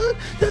my hood?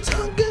 Your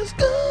tongue is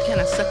good. Can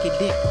I suck your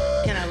dick?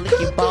 Can I lick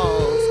your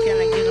balls? Can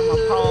I get them a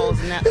pause?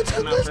 No,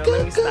 bro,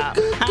 let me stop.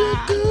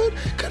 Good.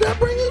 Can I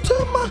bring you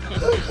to my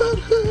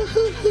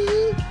hood?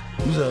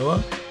 You said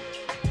what?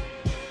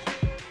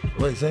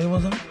 Wait, say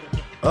one time?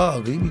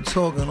 Oh, he be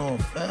talking on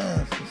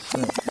fast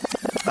and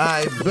shit.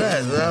 I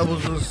bet that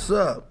was what's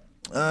up.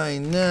 I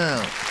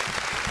now.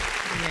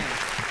 Yeah.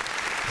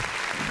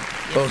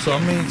 Oh, so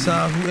how many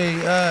times you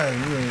ate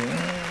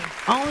ass?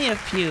 Only a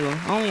few.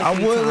 Only a I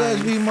few would times.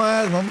 let me my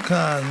ass, but I'm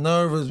kind of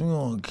nervous. We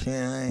gonna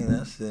can't.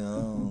 That's it. I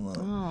don't know.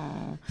 Oh.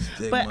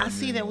 Stick But my I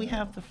see that name we on.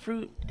 have the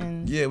fruit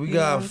and Yeah, we you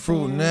got know what I'm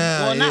fruit saying?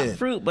 now, Well, yeah. not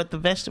fruit, but the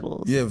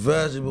vegetables. Yeah,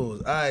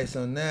 vegetables. All right,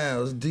 so now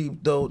let's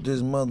deep throat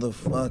this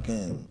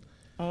motherfucking.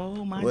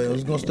 Oh my Wait, goodness.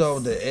 let's gonna start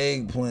with the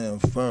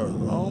eggplant first.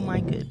 Oh my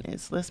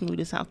goodness. Let's move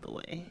this out the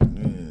way.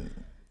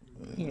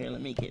 Here,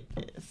 let me get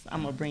this.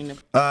 I'm gonna bring the.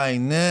 All right,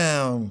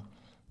 now,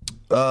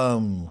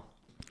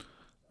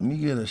 let me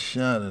get a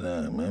shot of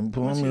that, man.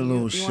 Pour me a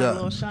little you shot. Want a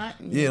little shot?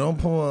 Yeah, don't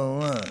pour a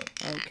lot.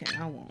 Okay,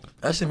 I won't.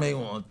 That shit make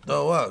me want to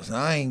throw up. So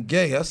I ain't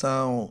gay. That's how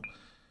I don't.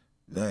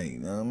 Like, you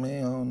know what I mean?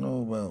 I don't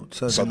know about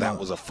touching. So that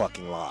was a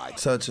fucking lie.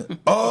 Touching.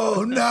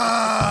 Oh,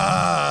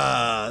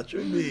 nah.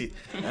 Trippy.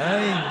 I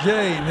ain't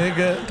gay,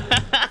 nigga.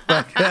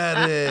 Fuck out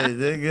of here,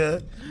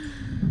 nigga.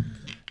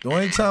 The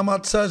only time I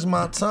touch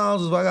my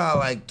tonsils is if I gotta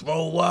like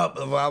throw up,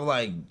 if I'm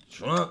like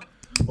drunk,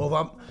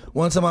 or if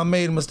one time I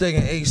made a mistake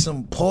and ate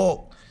some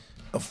pork,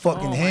 a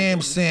fucking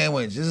ham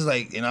sandwich. This is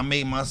like, and I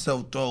made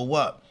myself throw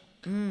up.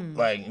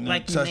 Like, you know,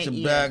 Like you touch the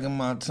made- back of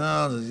my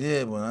tonsils,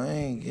 yeah, but I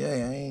ain't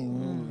gay. I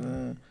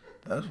ain't.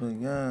 That's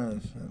what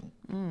guys.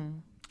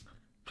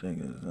 Check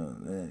this out.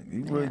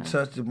 You really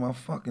touched my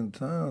fucking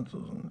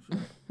tonsils and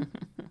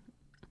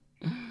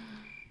shit.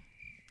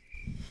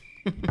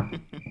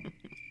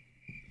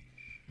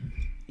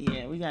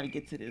 Yeah, we got to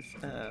get to this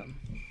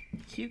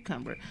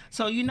cucumber.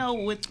 So you know,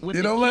 with You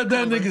the don't let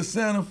that cucumber- nigga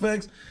sound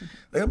effects.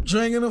 Like I'm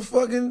drinking the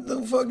fucking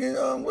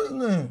what's his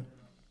name?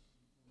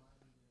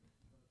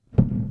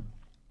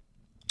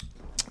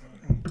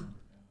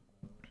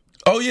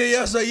 Oh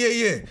yeah.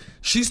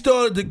 She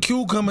started the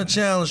cucumber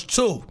challenge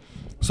too.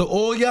 So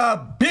all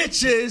y'all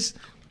bitches,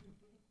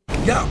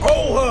 y'all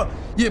owe her.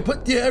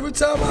 Every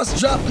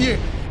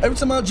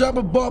time I drop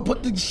a bar,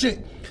 put the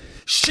shit.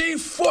 She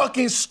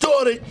fucking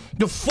started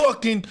the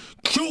fucking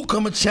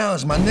cucumber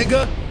challenge, my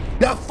nigga.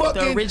 That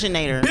fucking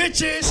originator.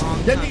 bitches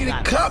Long that time need to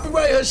goddess.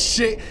 copyright her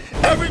shit.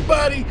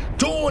 Everybody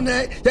doing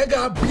that.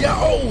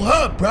 Y'all owe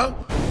her, bro.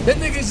 That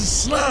nigga's a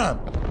slime.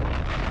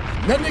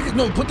 That nigga,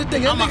 no, put the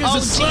thing. That I'm an nigga's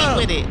a slime. OG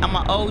with it. I'm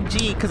an OG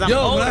because I'm Yo,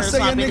 older, when I say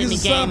so I've your been in the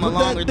nigga's a game slime, a put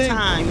that longer thing.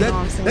 time. You That, know what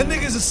I'm saying? that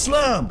nigga's a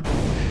slime.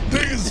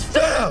 Nigga's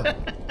foul.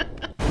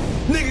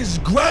 Nigga's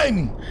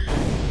grimy.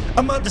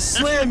 I'm about to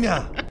slam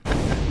y'all.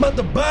 I'm about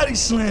to body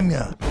slam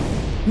y'all.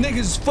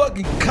 Niggas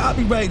fucking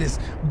copyrighters,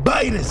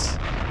 biters.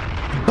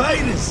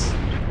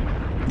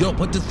 Yo,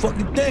 put the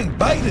fucking thing,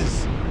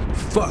 biters.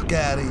 Fuck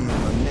out of here,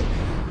 my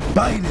nigga.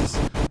 Biters.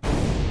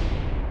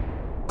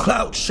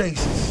 Clout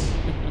chasers.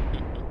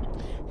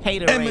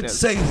 Hater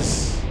raters.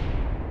 Imitators.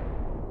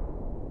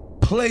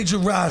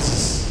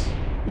 Plagiarizers.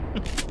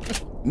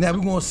 Now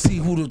we gonna see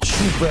who the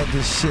truth at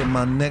this shit,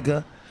 my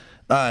nigga.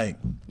 Alright.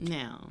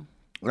 Now,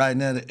 Right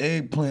now the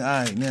eggplant,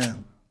 alright now.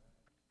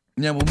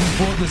 Now when we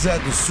bought this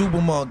at the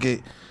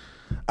supermarket,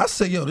 I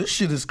said, yo, this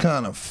shit is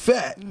kinda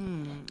fat.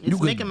 it's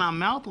could- making my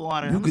mouth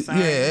water. You I'm could, sorry.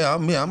 yeah, I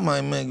mean, I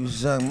might make you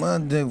suck my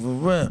dick for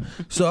real.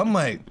 So I'm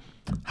like,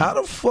 how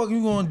the fuck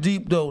you gonna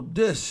deep throat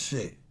this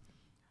shit?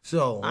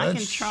 So I can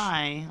let's-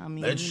 try. I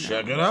mean, Let's you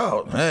know. check it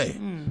out. Hey,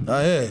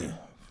 hey,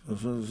 suck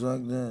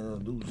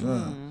that, do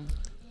something.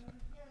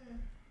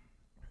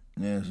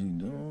 Yeah, she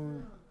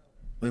doing.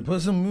 Wait,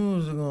 put some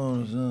music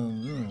on or something.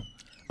 Yeah.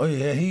 Oh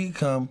yeah, he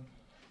come.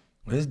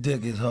 His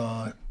dick is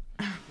hard.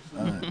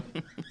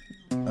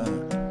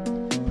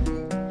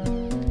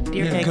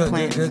 Dear Yeah,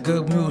 eggplant,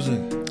 good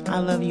music. I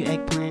love you,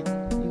 eggplant.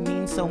 You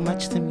mean so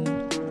much to me.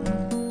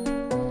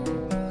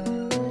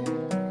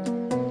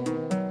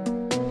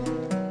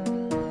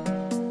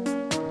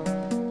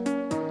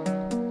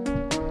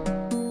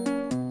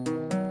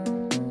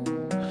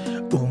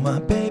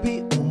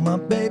 Oh my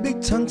baby,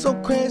 tongue so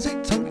crazy,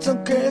 tongue so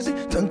crazy,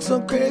 tongue so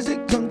crazy,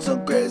 tongue so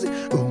crazy.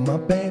 Oh my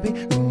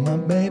baby, oh my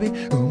baby,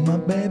 oh my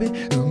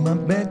baby, oh my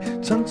baby,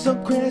 tongue so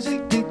crazy,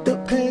 deep so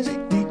crazy,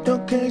 deep so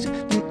crazy,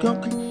 deep so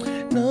crazy.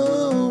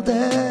 Know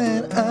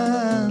that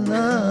I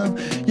love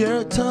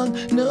your tongue.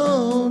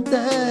 Know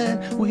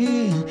that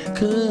we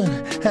could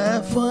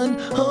have fun.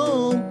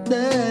 Hope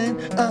that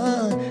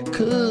I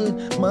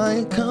could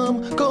might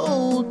come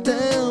go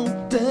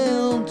down,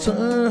 down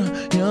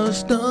to your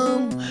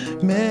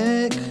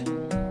stomach.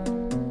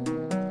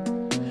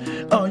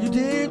 Are you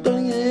deep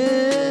on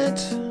it?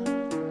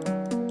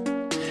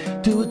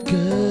 Do it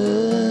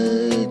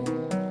good.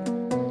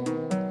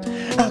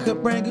 I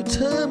could bring you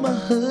to my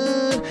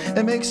hood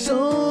and make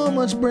so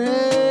much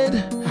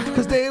bread,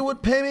 'cause they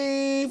would pay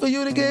me for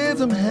you to give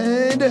them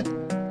head.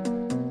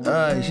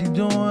 Alright, she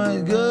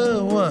doing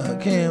good. What? I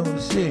can't even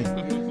see.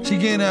 She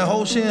getting that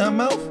whole shit in her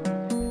mouth?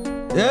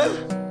 Yeah?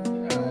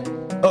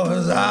 Oh,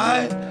 it's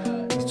alright?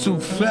 It's too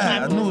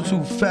fat. I knew it was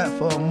too fat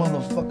for a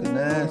motherfucking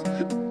ass.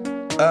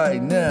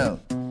 Alright, now,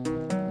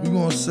 we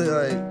gonna say,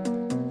 like,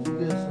 she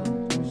get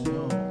some pussy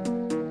on.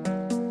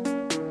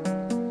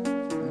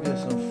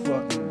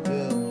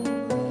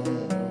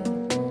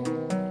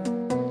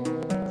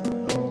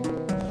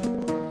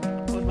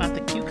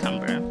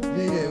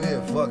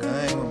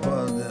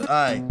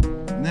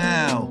 Alright.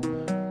 Now,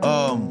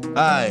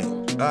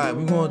 alright,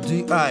 we going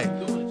deep. Alright.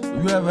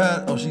 You ever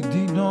had, oh, she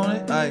deep on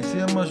it? Alright, see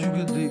how much you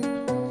get deep.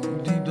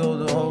 You deep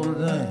on the whole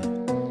thing.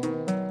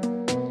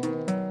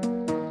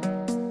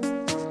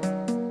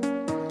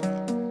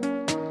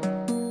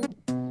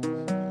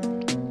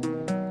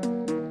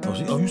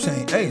 Oh, you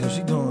saying, hey, so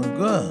she doing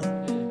good.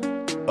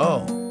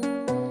 Oh.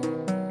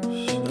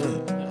 Shit.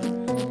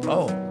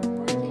 Oh.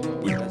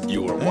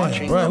 You are Damn,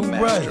 watching bro, the who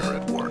master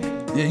right? at work.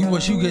 Yeah, you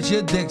wish you get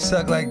your dick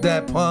sucked like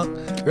that, punk,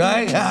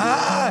 right?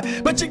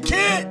 But you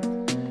can't.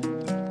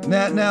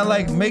 Now,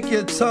 like, make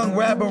your tongue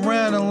wrap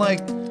around and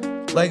like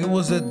it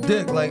was a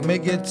dick. Like,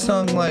 make your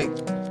tongue like,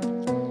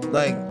 you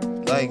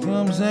know what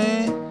I'm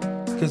saying?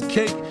 Cause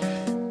cake,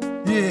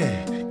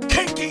 yeah.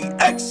 Kinky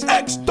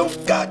XX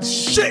don't got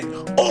shit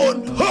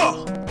on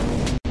her.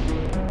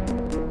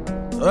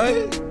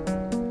 Right?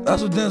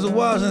 That's what Denzel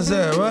Washington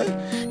said, right?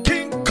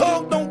 King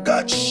Kong don't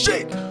got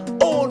shit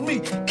on me.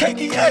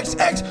 Kinky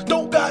XX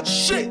don't got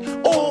shit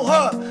on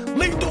her.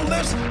 Lethal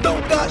Lips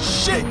don't got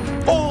shit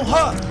on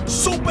her.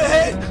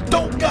 Superhead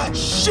don't got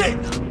shit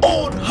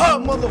on her,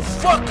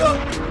 motherfucker.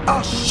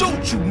 I'll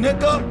shoot you,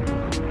 nigga.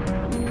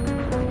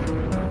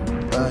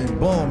 Alright,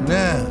 boom,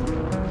 now.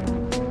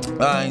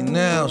 Alright,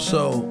 now,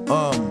 so,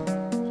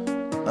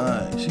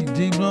 alright, she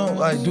deep on,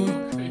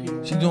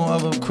 she doing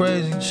other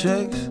crazy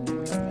chicks?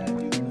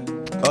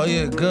 Oh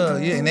yeah,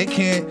 good, yeah, and they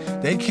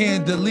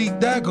can't delete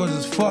that cause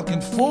it's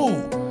fucking full.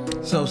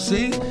 So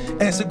see,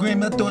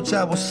 Instagram, I thought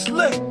y'all was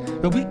slick,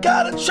 but we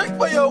got a trick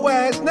for your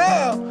ass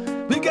now.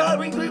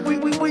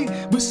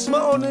 We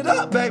smarting it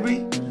up,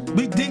 baby.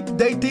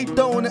 They deep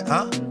throwing it,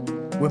 huh?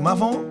 With my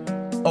phone?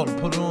 Oh, to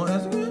put it on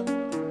Instagram?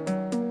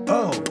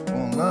 Oh,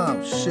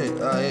 online, shit,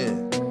 yeah.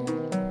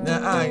 Now,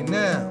 alright,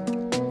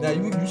 now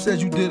you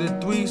said you did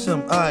a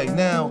threesome. Alright,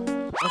 now.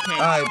 Okay.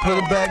 Alright, put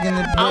it back in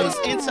the place. I was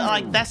into,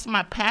 like, that's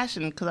my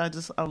passion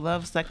because I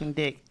love sucking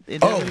dick. It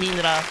doesn't mean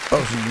that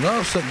Oh, she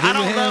loves sucking. I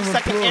don't love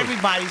sucking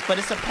everybody's, but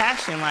it's a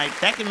passion. Like,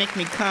 that can make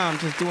me come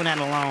just doing that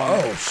alone.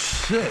 Oh,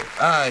 shit.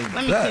 Alright.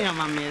 Let me clean up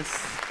my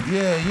mess.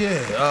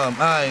 Yeah.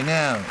 Alright,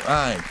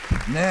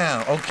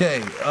 now.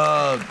 Okay.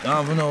 I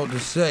don't know what to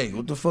say.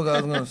 What the fuck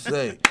I was gonna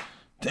say?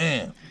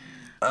 Damn.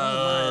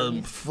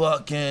 Damn. The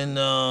fuck I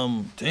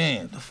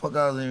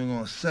was even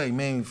gonna say?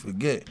 Made me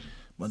forget.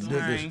 My dick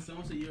is.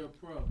 Someone said you're a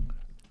pro.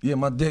 Yeah,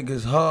 my dick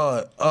is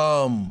hard.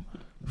 Oh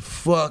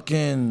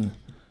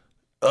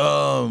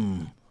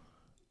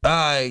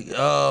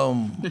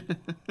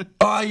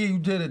yeah, you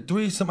did a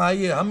threesome.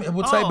 Yeah.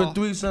 What type of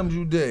threesomes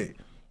you did?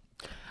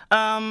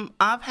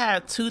 I've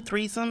had 2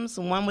 threesomes,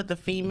 one with a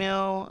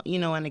female,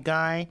 and a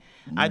guy.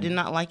 I did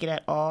not like it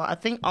at all. I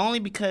think only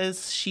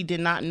because she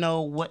did not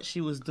know what she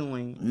was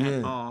doing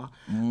at all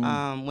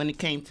when it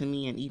came to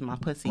me and eating my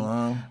pussy.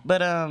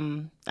 But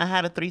I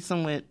had a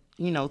threesome with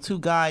 2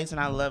 guys, and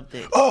I loved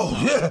it. Oh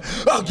yeah,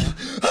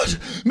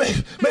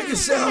 make a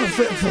sound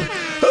effect for.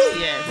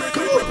 Yes.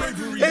 Come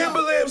on,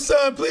 ambulance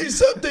son, please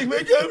something.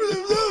 Make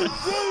ambulance.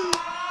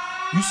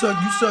 You suck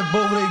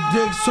both of their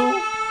dicks too?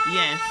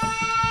 Yes.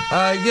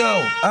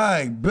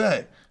 Alright,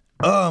 bet.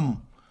 Cause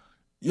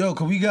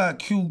we got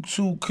two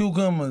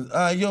cucumbers.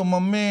 Yo, my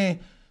man,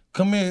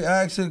 come here,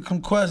 ask him some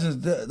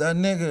questions. That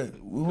nigga,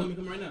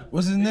 Come right now.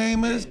 what's his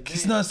name is?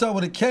 It's not start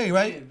with a K,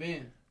 right?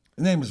 Van.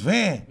 His name is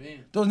Van.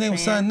 Those name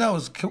was something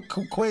else.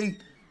 Quay,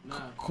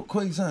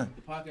 son.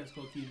 The podcast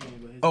called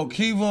Keyvon. Oh,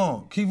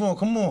 Keyvon,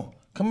 come on.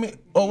 Come here.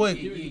 Oh, wait.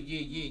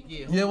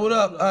 Yeah. Yeah, what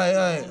up? All right,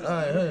 hey.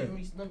 Let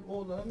me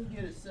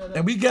get it set up.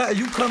 And we got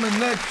you coming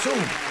next,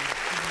 too.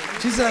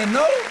 She said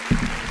no.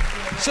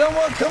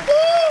 Someone, come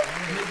on.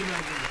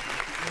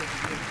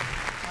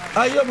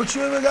 Yo, but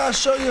you even gotta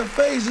show your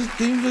face.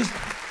 Can you just,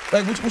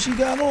 like, what she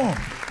got on?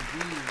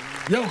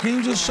 Yo, can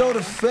you just show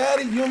the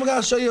fatty? You even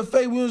gotta show your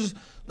face. We just,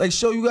 like,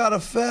 show you got a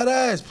fat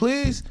ass,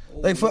 please?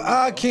 Like, for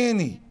eye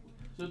candy.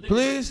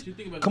 Please?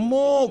 Come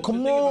on.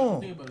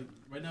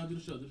 Right now, do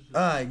the show.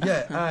 All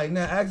right,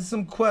 now ask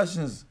some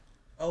questions.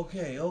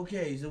 Okay,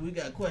 so we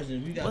got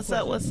questions. What's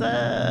up? What's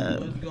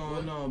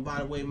going on? By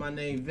the way, my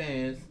name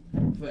Vance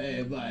for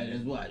everybody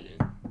that's watching.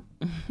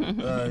 All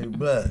right,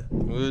 bet.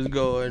 What's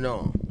going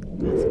on?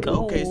 Let's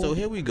go. Okay, so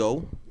here we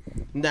go.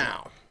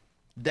 Now,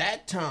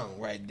 that tongue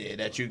right there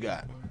that you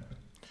got.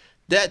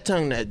 That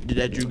tongue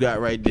that you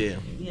got right there.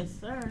 Yes,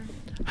 sir.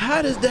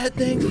 How does that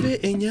thing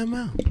fit in your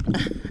mouth?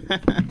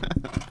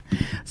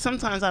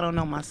 Sometimes I don't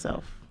know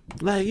myself.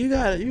 Like you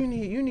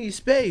need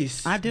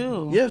space. I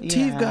do. Your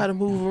teeth gotta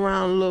move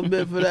around a little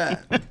bit for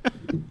that. You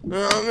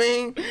know what I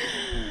mean?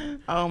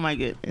 Oh my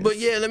goodness. But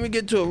yeah, let me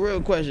get to a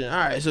real question. All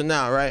right, so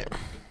now, right?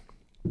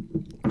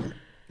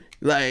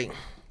 Like,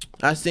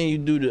 I seen you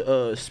do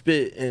the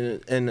spit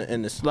and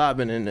the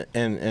slobbing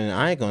and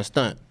I ain't gonna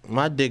stunt.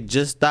 My dick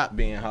just stopped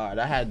being hard.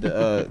 I had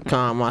to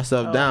calm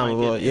myself down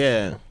before.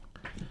 Yeah.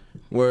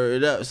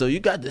 Word up. So you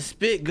got the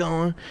spit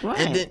going. Right.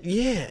 And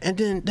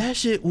then that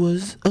shit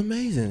was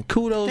amazing.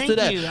 Kudos to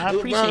that. Thank you. I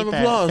appreciate Round of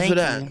that. applause for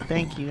that.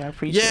 Thank you. I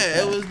appreciate that.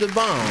 Yeah, it was the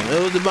bomb.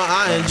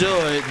 I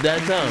enjoyed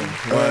that tongue.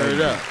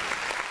 Word up.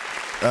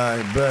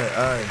 Alright, bet.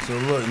 Alright, so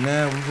look,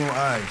 now we're gonna.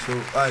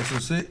 Alright, so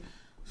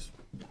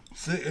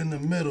sit in the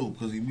middle,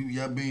 cause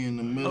y'all be in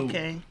the middle.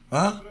 Okay.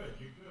 Huh?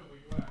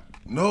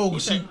 No,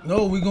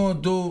 we gonna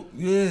do.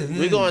 Yeah.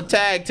 We gonna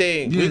tag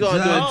team. Yeah, We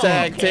gonna do a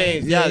tag okay.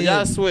 team. Yeah,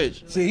 Y'all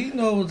switch. See, he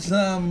know what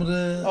time it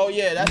is. Oh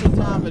yeah, that's what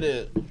time it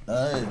is.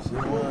 Alright, so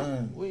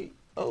one. Wait.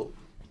 Oh.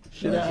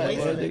 Shit, I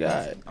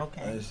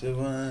Okay. Alright, so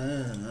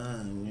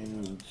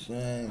one.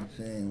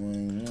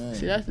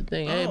 See, that's the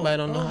thing. Everybody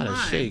don't know how to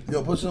my. shake.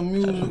 Yo, put some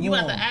music You on.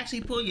 have to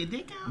actually pull your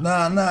dick out?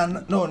 Nah,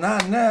 no,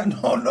 not now.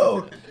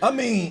 No. I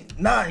mean,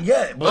 not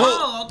yet, but.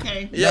 Oh,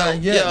 okay. Yo,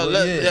 yeah.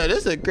 this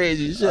is a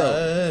crazy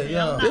show.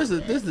 Yeah. This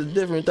is a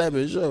different type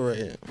of show right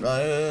here. Yeah.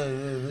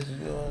 This is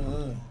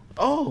yours.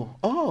 Oh.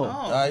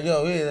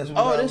 Yo, yeah, that's what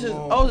Oh, I this is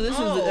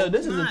was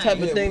this is the type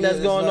of Yeah, thing yeah, that's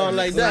it's going like on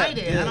like that.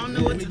 Excited. I don't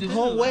know what to do.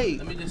 Oh wait.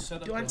 Let me just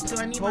shut up. Do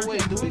I need Oh my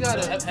wait, do we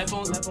gotta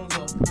Headphones off.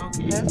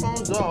 Okay.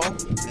 headphones off?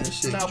 That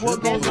shit Now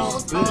what tripping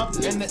goes with on? the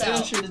spit. And the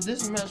other shit is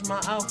this match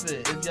my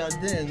outfit. If y'all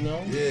didn't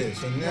know. Yeah,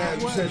 so now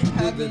you What said you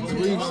did the happened?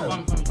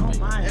 threesome. Oh,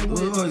 my.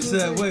 Wait, he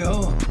said, wait,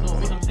 hold on. No,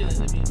 I'm saying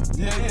that.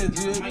 Yeah,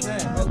 do your thing.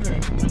 Okay.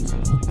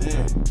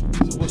 Yeah.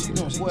 So what she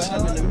doing? She What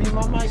happened to chilling? me?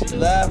 My mic She too?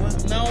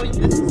 laughing? No, this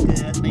is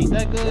good, I think.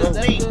 That good? I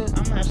That think. good?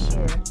 I'm not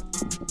sure.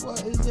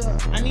 What is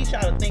that? I need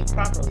y'all to think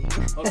properly.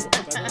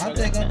 I'm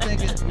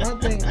thinking. One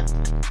thing.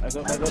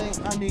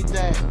 I need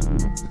that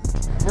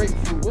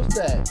grapefruit. What's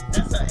that?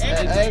 That's an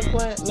That eggplant.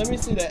 eggplant? Let me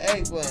see the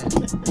eggplant.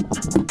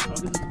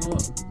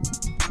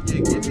 Yeah,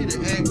 give me the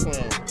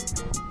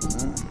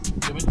eggplant.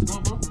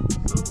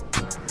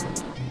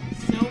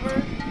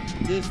 Silver.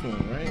 This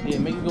one, right? Yeah,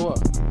 make it go up.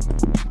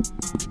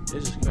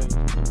 This is crazy.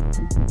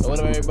 What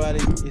up, everybody?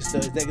 It's the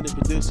executive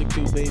producer,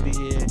 Q Baby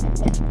here.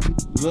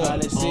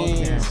 Behind the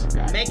scenes.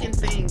 Making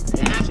things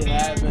Making shit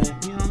happen. happen.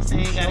 You know what I'm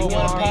saying? Show Gotta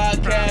on get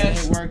things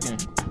podcast. proper. Working.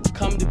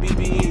 Come to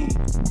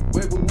BBE.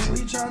 Wait, but what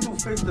you trying to do?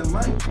 Fix the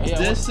mic? Yeah,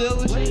 This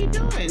silver What are you shit.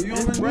 doing? You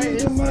only right, need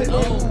the it's- mic. no,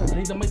 right I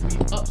need the mic to be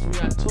up so we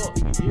gotta talk.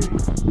 We can hear you.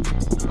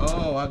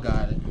 Oh, I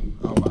got it.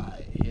 All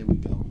right, here we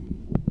go.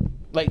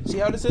 Like, see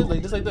how this is?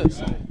 Like this, like this.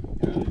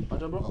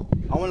 Watch out, bro.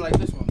 I want it like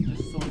this one. This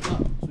is so it's up.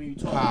 So when you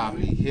talk,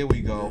 Copy. Here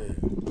we go.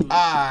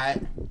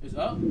 Alright. it's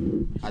up.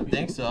 I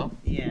think so.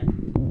 Yeah.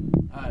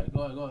 Alright,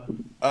 go ahead.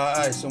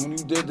 Alright, so when you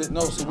did that, no,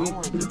 so wait,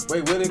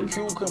 where did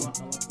Q come?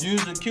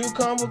 Use the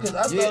cucumber because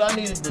I Yeah. thought I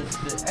needed the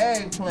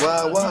eggplant.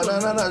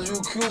 Why, no, you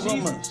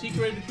cucumber. She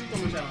created the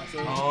cucumber challenge.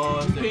 So Oh,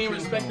 it's you the paying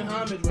respect and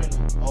homage right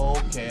now.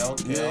 Okay.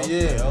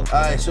 Yeah.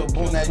 Alright, so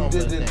boom, now you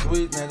did the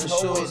tweet. Now this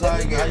shows how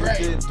you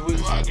did tweet.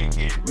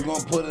 We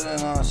gonna put it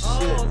in our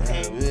shit.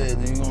 okay. Yeah,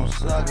 then you gonna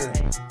suck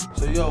it.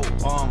 So yo,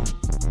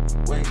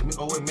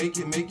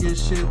 make your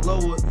shit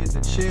lower. Is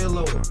the chair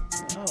lower?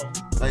 Oh,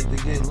 Like to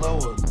get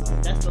lower.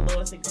 Like, that's the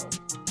lowest it goes.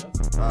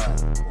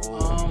 alright.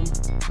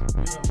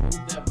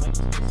 Move that mic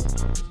to the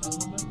side a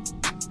little bit.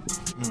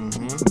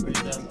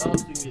 Raise that up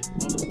so you get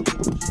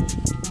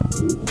all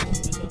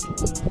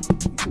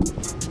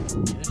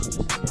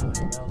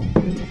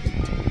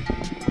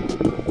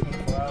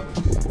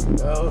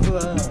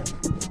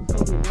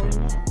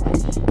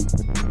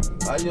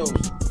Adios.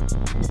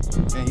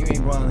 Man, you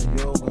ain't running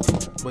yoga.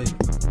 Wait,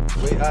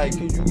 alright,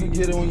 you can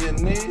get on your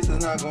knees, it's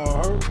not gonna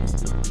hurt.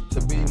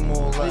 To be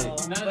more like.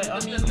 But I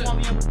mean, you want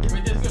me able to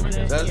Right there's good, right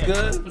there. That's Yeah.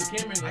 good? For the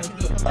camera, that's can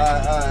good. come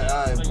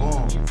Alright, So you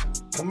boom. can-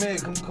 Come here,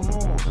 come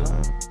on,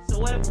 son. So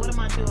what am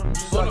I doing?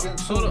 Suck it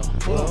too.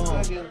 Hold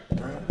on.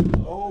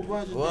 Oh,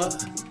 brother.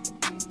 What?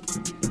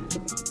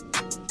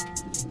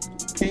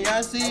 Can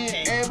y'all see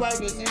Okay. it? Everybody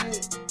can see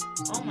it.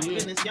 Oh my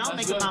goodness, y'all That's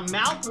making good. my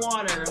mouth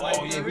water. Like,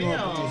 Oh, yeah, for we gonna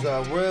put real. this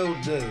out real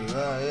dick.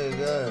 Yeah,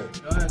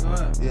 good. Go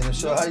ahead. Yeah, and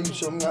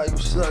show me how you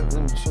suck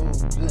them two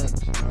dicks.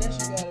 Then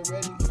she got it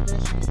ready. Then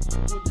she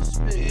with the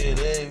spit. Yeah,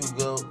 there you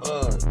go.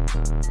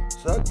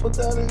 Suck, put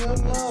that in your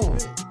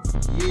nose.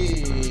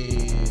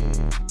 Yeah.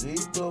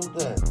 Deep throat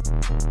that.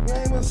 You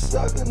ain't even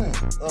sucking it.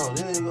 Oh,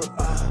 there you go.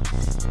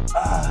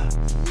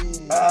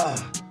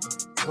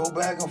 Go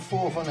back and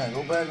forth on that.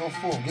 Go back and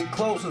forth. Get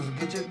closer.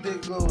 Get your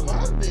dick closer.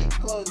 My big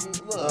close.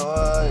 Look.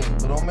 Alright,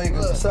 but don't make it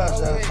Look, such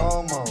oh, a wait.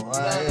 homo. Nah,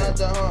 Alright, not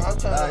the home. I'm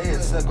trying Alright, to. yeah,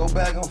 so go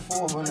back and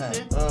forth on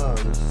that. Oh,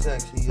 you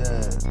sexy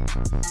ass.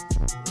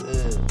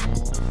 Yeah,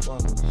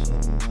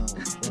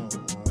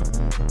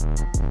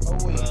 Oh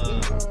wait, what's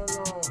going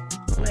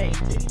on? Wait,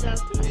 titties out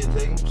too? yeah,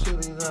 take them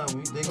shitties out.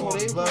 They Oh, gonna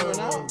they blur blurring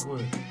real out?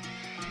 quick.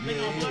 They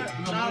gonna blur.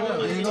 Yeah, No, I don't want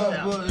my yeah. titties Yeah, out.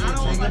 yeah, I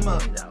don't take want my them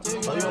out. titties out.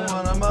 Oh, you don't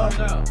want them out?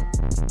 Out.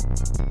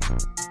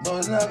 No,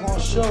 it's not gonna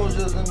show, it's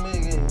just to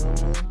make it, you know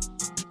what I mean?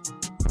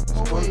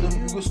 Squirt them,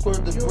 you can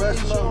squirt the you breast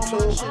ain't milk showing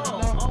my too. shit. Oh,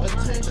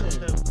 Attention.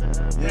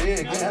 Yeah,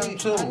 yeah. get him I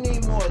too.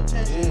 need more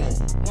attention. Yeah,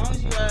 As long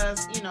as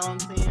you, you know what I'm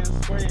saying,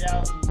 squirt it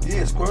out.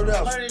 yeah, squirt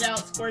out. Blurt it out,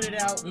 squirt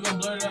it out. We're gonna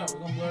blur it out. Oh,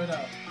 Look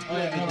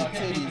yeah, at hold the on. I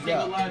can't titties go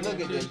out. live Look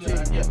with at the this shit. I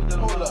can't titties. put that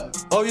on Hold live. up.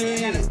 Oh,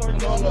 yeah. Squirt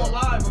it We're out. going on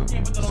live, but we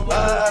can't put that on live.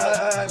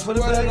 Alright, put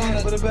it Squirt back it on in,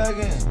 it. put it back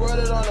in. Squirt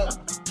it on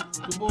the.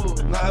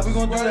 Kaboom. Nah, we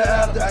gonna do that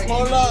after.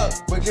 Hold up.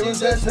 But give She us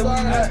that just till we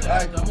started.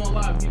 not. I'm on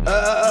live. Keep it.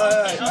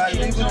 Alright, Okay,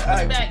 leave it. don't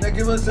put it back. Now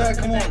give us that,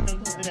 come Put it on. back, don't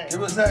put it back. Give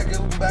what's that?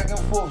 Get back and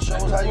forth. Show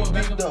us how you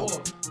deep dope.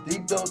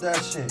 Deep dope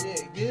that shit.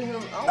 Yeah, get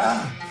him.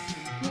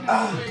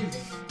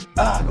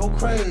 Go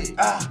crazy.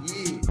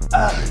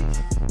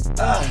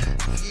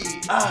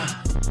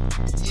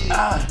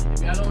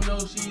 If y'all don't know,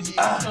 she's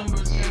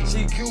cucumber.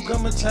 She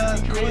cucumber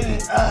time queen.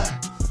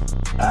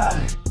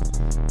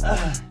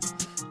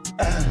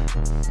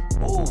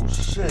 Oh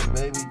shit,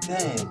 baby,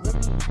 damn.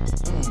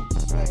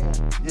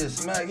 Yeah,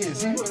 smack it.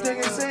 See, you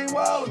thinking same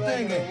what I was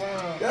thinking.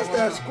 That's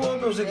that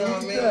Scorpio shit.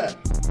 Look at that.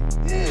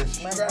 Yeah,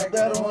 smack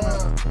that on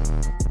her.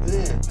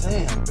 Yeah,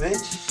 damn,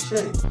 bitch.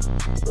 Shit.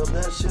 Rub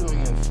that shit on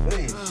your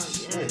face.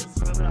 Shit.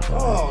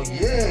 Oh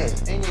yeah.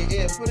 In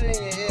your ear. Put it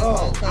in your ear.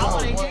 Oh, I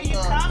want to hear you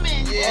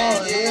coming. Yeah,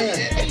 Oh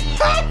yeah.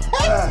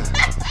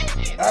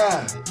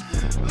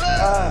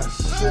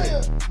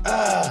 Shit.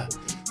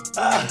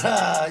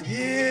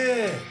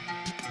 Yeah.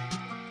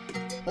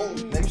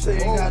 They say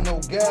you ain't got no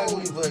gag.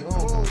 He's like,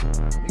 oh,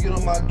 you get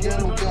on my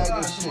ghetto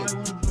gagger shit.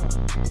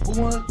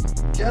 Who want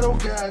ghetto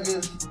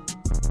gaggers?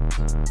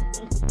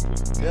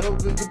 Ghetto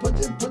gaggers.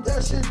 Put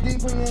that shit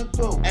deep in your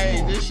throat.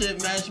 Hey, this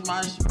shit match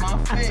my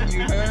fit,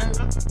 you heard?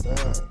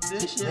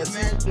 This shit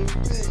match the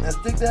fit. Now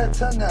stick that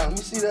tongue out. Let me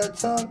see that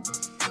tongue.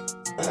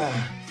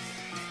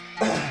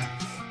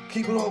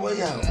 Keep it all the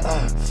way out.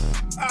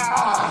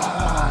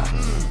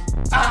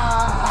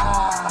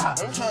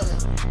 I'm trying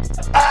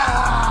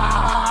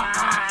to.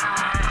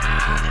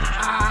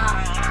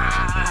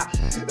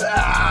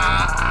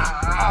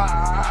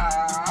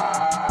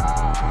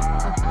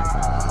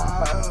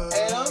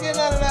 Hey, don't get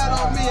none of that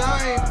on me.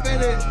 I ain't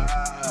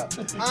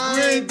finished.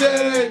 I ain't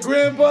Granddad,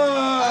 grandpa.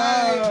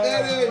 I ain't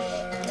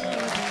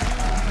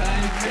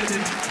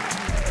finished.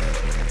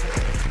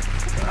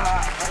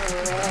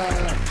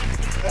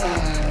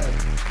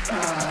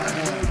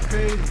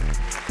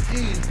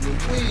 Jeez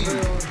Louise.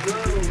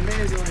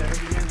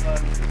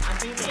 I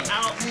think they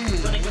out.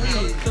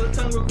 Show the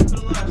tongue real quick to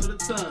the line. Show the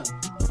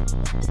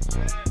tongue.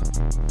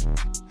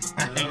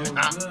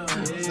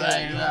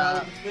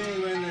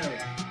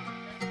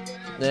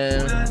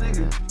 Damn.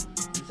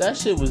 That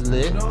shit was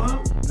lit.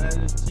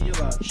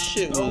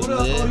 Shit was What up?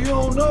 Oh, lit. you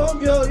don't know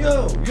him? Yo.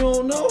 You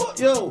don't know him?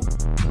 Yo,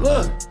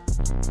 look.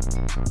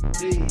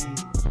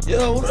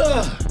 Yo, what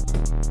up?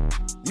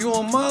 You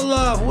on my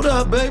live? What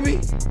up, baby?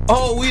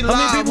 Oh, we How many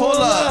live. people Hold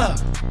on up.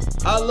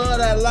 live? I love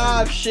that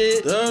live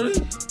shit. 30?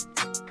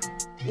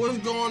 What's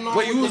going on?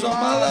 Wait, you with was the on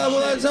my live all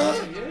that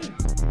shit? time?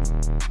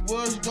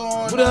 What's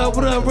going What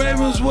on? up,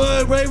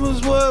 Ravenswood,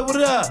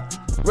 what up?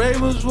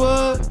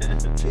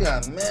 Ravenswood. She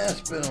got mad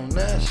spit on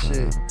that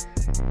shit.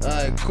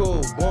 Alright,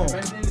 cool, boom.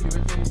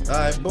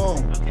 Alright,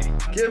 boom.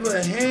 Give her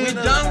a hand. We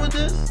done with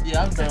this?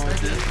 Yeah, I'm done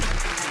with this.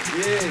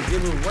 Yeah,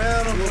 give a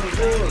round of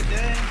applause.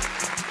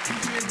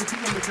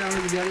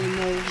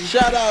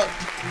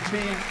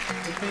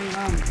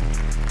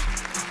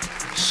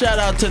 Shout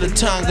out to the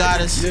tongue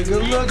goddess Yeah,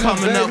 good looking,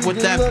 coming baby, up with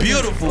good that looking.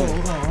 beautiful,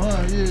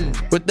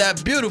 with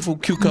that beautiful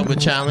cucumber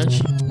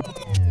challenge.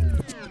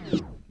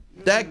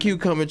 That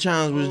cucumber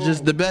challenge was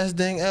just the best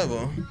thing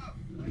ever.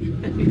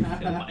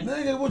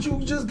 Nigga, what you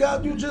just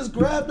got? You just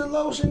grabbed the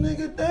lotion,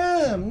 nigga.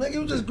 Damn, nigga,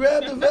 you just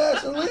grabbed the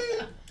Vaseline.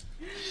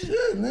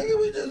 Shit, nigga,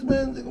 we just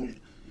been.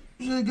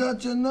 You just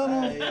got your nut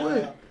on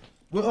quick.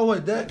 Oh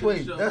wait, that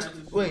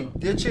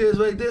chair's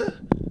right there.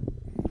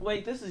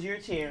 Wait, this is your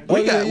chair.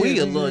 We yeah, a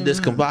yeah, little yeah.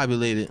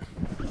 discombobulated.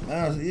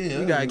 Yeah,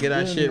 We gotta get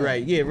our shit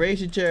right. Yeah, raise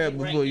your chair up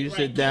before you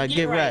sit down.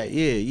 Get right.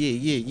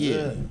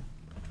 Yeah.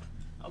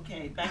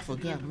 Okay, back to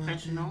being Forgot my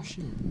professional.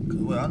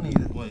 Well, I need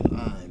it. Wait,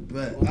 alright,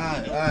 bet.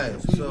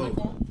 Alright, so,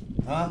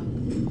 huh?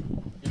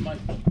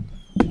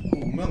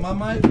 My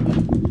mic?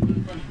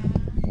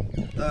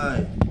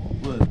 Alright,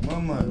 what? My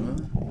mic, huh?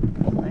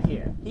 Right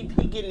here. He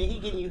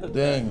getting you hooked up.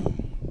 Dang.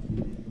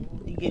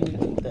 He getting you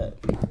hooked up.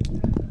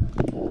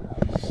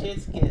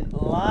 Shit's get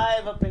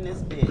live up in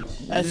this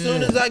bitch. As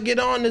soon as I get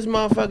on this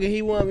motherfucker,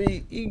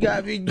 he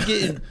got me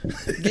getting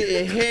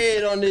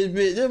head on this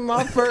bitch. This is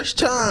my first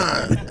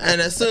time. And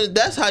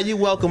that's how you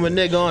welcome a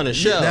nigga on the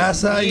show.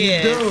 That's how you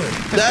Yeah. do it.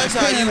 That's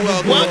how you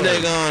welcome a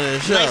nigga on the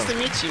show. Nice to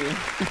meet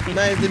you.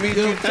 Nice to meet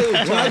you too.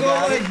 When I go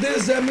like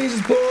this, that means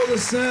just put all the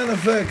sound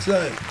effects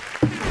like.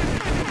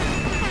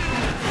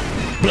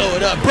 Blow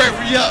it up,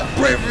 bravery up,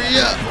 bravery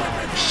up.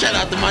 Shout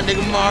out to my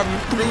nigga Marvin,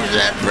 producer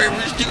at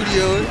Bravery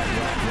Studios.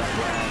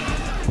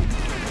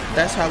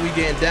 That's how we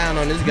getting down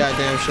on this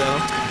goddamn show.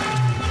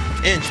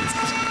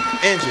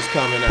 Inches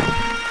coming out.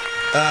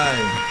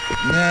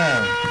 Alright,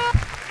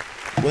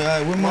 now.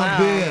 Well, with my Wow,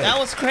 beard. that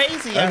was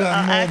crazy. I got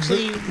I more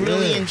actually bit-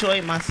 really yeah.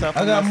 enjoyed myself.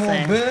 I got must more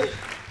say. beer.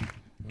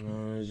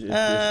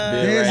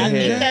 I Here's think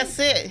here. that's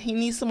it. He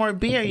needs some more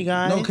beer, you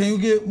guys. No, can you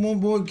get one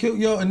boy killed?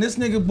 Yo, and this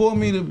nigga bought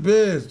me the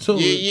beers too.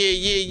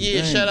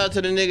 Yeah. Dang. Shout out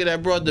to the nigga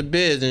that brought the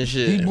biz and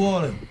shit. He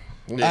bought it.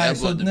 Yeah, I Alright,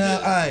 so bought the now,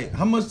 biz. alright,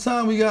 how much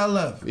time we got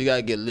left? We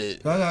gotta get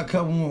lit. I got a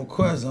couple more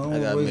questions. I don't I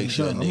want gotta to make waste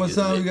sure time. How niggas much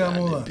time we lit got down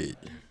more that left? bitch.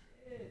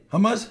 How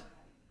much?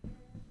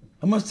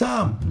 How much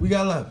time we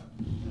got left?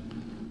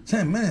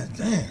 10 minutes.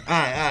 Damn.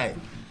 Alright.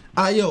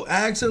 Alright, yo,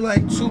 ask her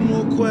like 2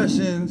 more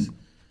questions.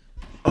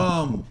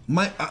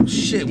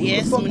 Shit, where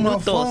the 10 fuck my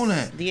minutos. phone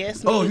at? 10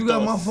 Oh, you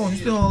got my minutos. phone. You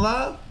still on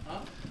live?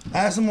 I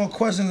asked some more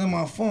questions in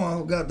my phone. I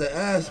forgot to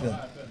ask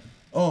her.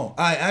 Oh, all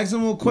right, ask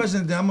some more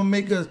questions. Then I'm gonna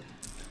make a.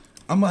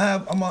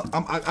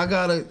 I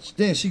gotta.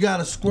 Then she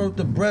gotta squirt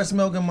the breast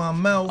milk in my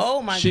mouth.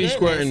 Oh my She's goodness.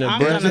 squirting the I'm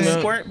breast gonna milk?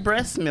 squirt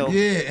breast milk.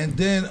 Yeah, and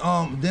then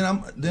I'm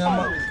gonna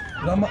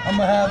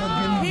have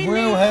her give me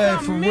real head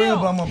for real,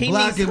 but I'm gonna He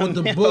block needs it with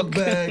some the book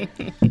milk. bag,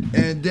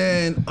 and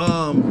then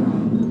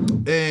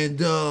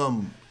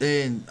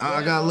and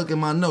I gotta look at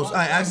my notes. All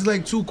right, ask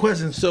like 2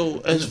 questions. So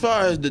as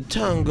far as the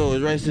tongue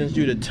goes, right? Since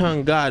you the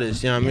tongue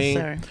goddess, you know what I mean.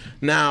 Yes, sir.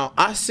 Now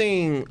I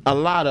seen a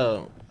lot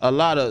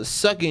of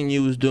sucking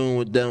you was doing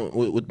with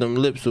them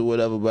lips or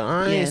whatever, but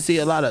I ain't Yes. see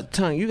a lot of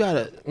tongue. You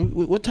got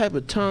what type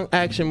of tongue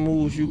action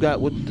moves you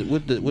got with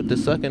the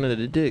sucking of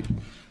the dick?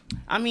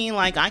 I mean,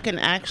 like I can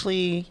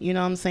actually, you know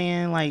what I'm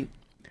saying, like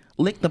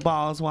lick the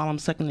balls while I'm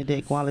sucking the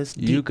dick while it's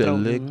deep You could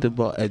throating. lick the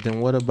ball, and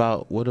then what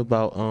about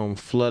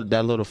flood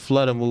that little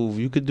flutter move?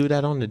 You could do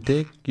that on the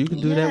dick. You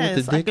could do that with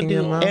Yes, the I dick could in do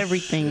your mouth.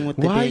 everything with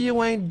the Why dick.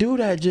 you ain't do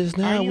that just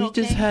now? Are you We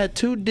just okay? had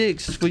 2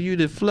 dicks for you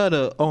to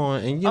flutter on,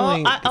 and you Oh,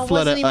 ain't I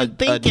flutter wasn't even a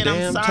thinking. I'm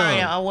damn sorry. tongue.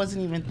 I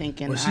wasn't even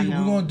thinking. But I see, we're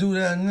know. gonna do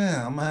that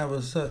now. I'm gonna have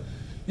a suck.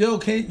 Yo,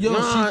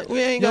 Nah, we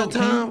ain't got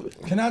time.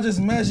 Can I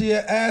just measure your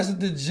ass with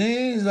the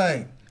jeans?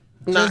 Like,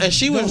 Nah, just and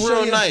she was don't show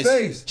real your nice.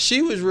 face.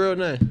 She was real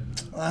nice.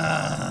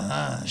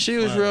 Ah, She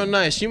was real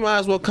nice. You might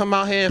as well come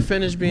out here and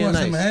finish being want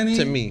some nice Henny?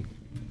 to me.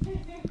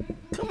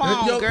 Come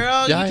on, Yo,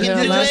 girl. y'all You hear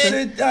can do that it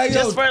shit? Yo.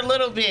 just for a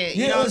little bit.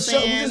 Yeah, You know what I'm so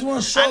we saying? just wanna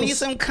I show- need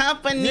some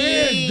company.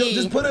 yeah,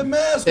 just put a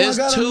mask on. I It's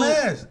got too- a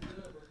mask.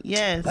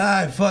 Yes. All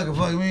right, fuck it.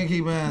 We ain't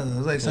keep asking.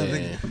 It's like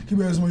something. Yeah. Keep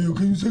asking me, yo,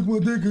 can you suck my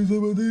dick? Can you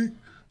suck my dick?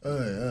 All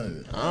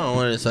right. I don't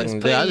want to suck Just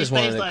dick. put it I in just your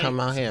wanted face to like- come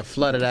out here and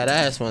flutter that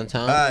ass one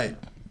time.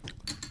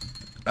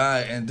 All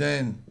right, and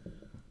then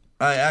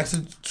I asked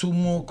her 2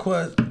 more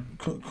questions.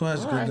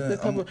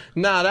 Alright,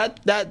 nah,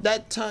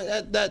 that tongue,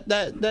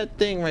 that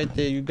thing right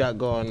there you got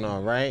going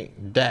on, right?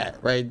 That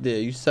right there,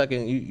 you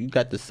sucking, you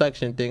got the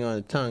suction thing on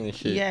the tongue and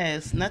shit.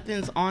 Yes.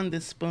 Nothing's on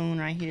this spoon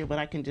right here, but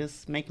I can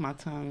just make my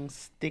tongue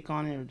stick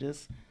on it or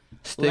just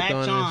Stick latch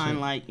on on, and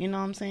shit. like, you know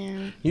what I'm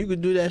saying? You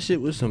could do that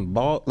shit with some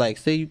ball, like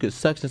say you could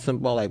suction some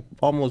ball, like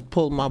almost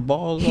pull my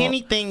balls off.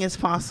 Anything is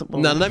possible.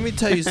 Now let me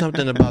tell you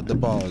something about the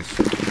balls.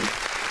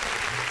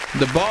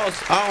 The balls,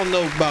 I don't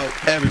know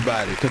about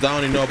everybody because I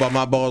only know about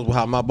my balls,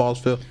 how my balls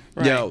feel.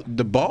 Right. Yo,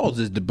 the balls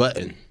is the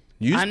button.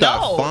 You I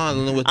start know.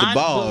 fondling with the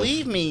balls.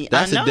 Believe me,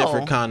 That's I know. a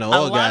different kind of A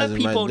orgasm. lot of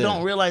people right there.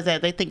 don't realize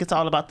that. They think it's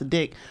all about the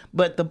dick,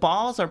 but the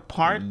balls are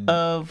part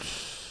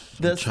of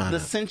the trying to-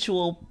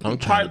 sensual I'm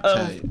trying part to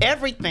tell of you.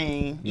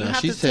 everything. You Nah,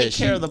 have she to said take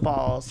care she- of the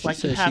balls. She Like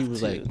said you have she was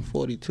to. like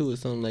 42 or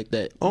something like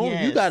that. Oh, you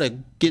Yes. gotta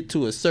get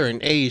to a certain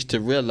age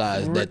to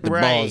realize that the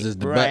Right, balls is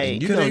the right.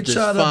 button. You Could they don't just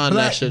try to find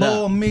that shit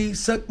blackball out. me,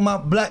 suck my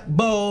black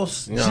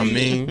balls? You know what I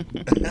mean?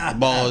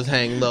 Balls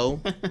hang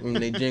low and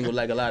they jingle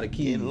like a lot of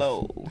keys. Get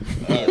low.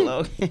 Get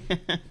low.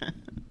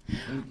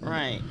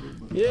 Right.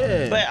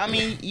 Yeah. But I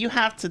mean, you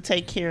have to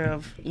take care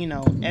of, you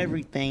know,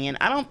 everything. And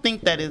I don't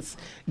think that it's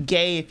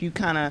gay if you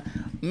kind of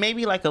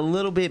maybe like a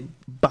little bit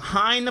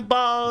behind the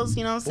balls,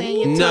 you know what I'm saying?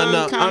 Your No, tongue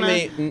no.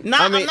 kinda, I'm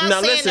not now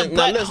saying listen, the now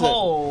butt listen.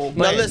 hole,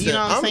 Now but listen, you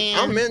know what I'm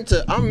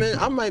saying?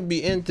 I might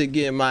be into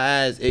getting my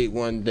ass ate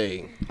one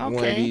day. One of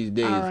Okay, these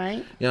days. all right.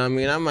 You know what I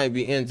mean? I might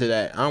be into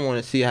that. I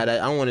want to see how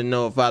that. I want to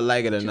know if I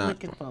like it or you not.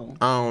 looking for?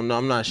 I don't know.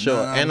 I'm not sure.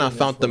 Nah, I'm and I looking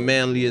found the for it.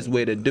 manliest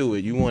way to do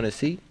it. You want to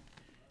see?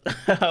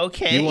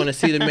 Okay. You want to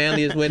see the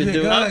manliest way to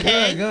do it? Go ahead,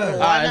 Okay. go ahead. All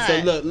Why right,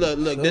 so not?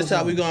 look. This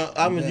how we gonna.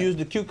 I'm gonna Okay. use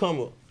the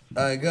cucumber.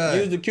 All right, go ahead.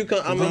 Use the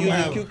cucumber. I'm gonna I'm use gonna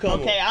the have-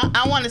 cucumber. Okay,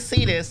 I want to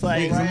see this.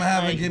 Like, Because I'm gonna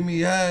have her like- give me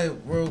head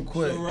real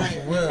quick. So, right.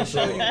 For real,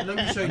 so. Let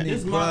me show you. I This need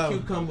is my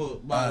private. cucumber,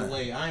 by the Alright.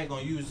 way. I ain't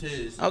gonna use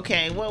his.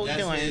 Okay, what we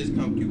That's doing? his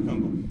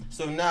cucumber.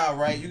 So now,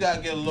 right, you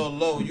gotta get a little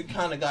low. You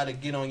kind of gotta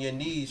get on your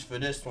knees for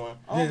this one.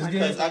 Oh Yeah, my it's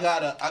Because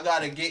good. I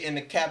gotta get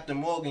into Captain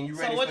Morgan. You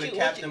ready So for the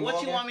Captain Morgan?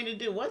 what you want me to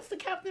do? What's the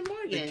Captain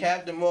Morgan? The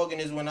Captain Morgan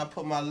is when I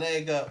put my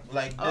leg up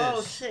like this.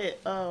 Oh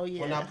shit! Oh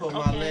yeah. When I put my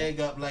Okay. leg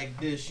up like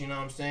this, you know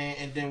what I'm saying?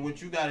 And then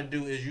what you gotta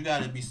do is you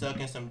gotta be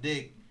sucking some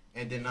dick,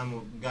 and then I'm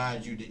gonna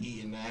guide you to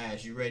eating the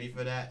ass. You ready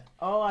for that?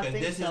 Oh, I Cause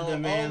think this so. is the Oh, my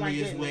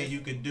manliest way goodness. you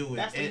can do it.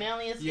 That's the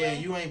manliest Yeah, way?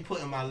 you ain't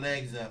putting my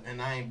legs up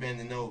and I ain't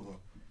bending over.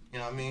 You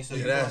know what I mean? So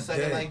Yeah, you gonna that's suck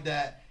it gay. like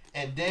that,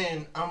 and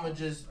then I'ma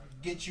just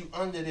get you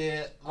under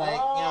there, like you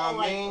know Oh,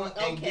 what I mean,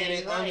 like, and get okay,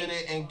 it right. under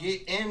there and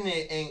get in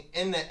it and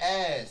in the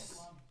ass,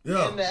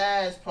 Yeah. in the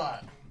ass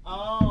part.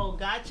 Oh,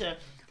 gotcha.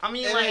 I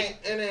mean, like,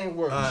 It ain't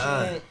working.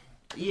 Alright.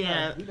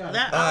 yeah, you gotta-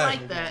 that I Alright.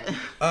 like that.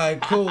 All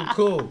right, cool.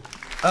 All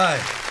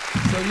right.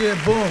 So,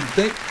 yeah, boom.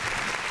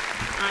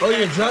 Oh,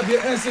 yeah, drop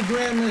your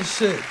Instagram and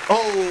shit.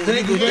 Oh,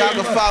 Thank you y'all very can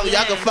much. follow. Y'all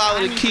Yes, can follow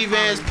I the need Key to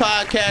Vans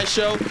follow podcast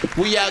show.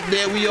 We out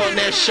there. We on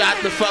that shot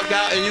the fuck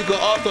out, and you can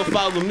also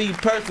follow me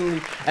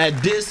personally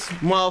at this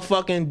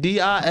motherfucking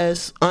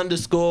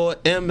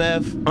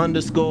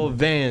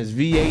DIS_MF_Vans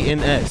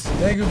VANS.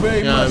 Thank you very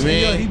You know what much. I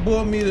mean? Yo, he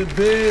bought me the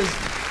biz.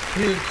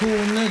 He a cool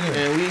nigga.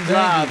 And we Thank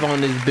live you.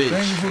 on this Thank you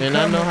bitch. for And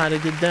I know coming. how to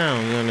get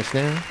down, you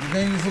understand?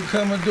 Thank you for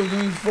coming through. Give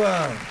me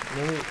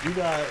 5. You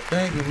got it.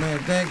 Thank you, man.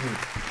 Thank you.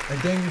 And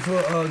thank you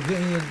for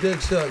getting your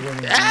dick sucked on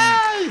me.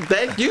 Ah,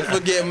 thank you for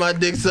getting my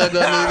dick sucked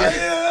on, nigga.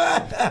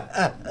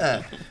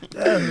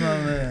 That's my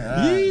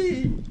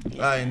man. All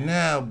right,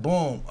 now,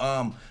 boom.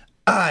 All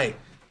right.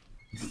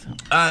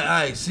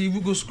 See if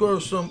we can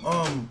squirt some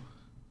my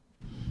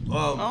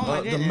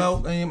the goodness.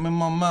 milk in my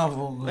mouth.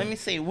 Let me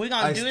see. We're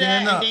gonna I do that,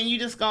 stand up. and then you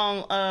just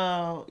gonna,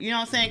 you know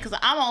what I'm saying? Because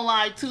I'm on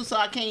live too, so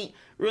I can't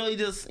really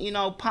just,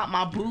 pop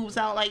my boobs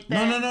out like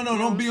that. No. You know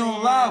Don't what be I'm on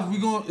saying? live. We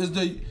going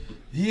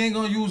he ain't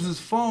gonna use his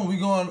phone. We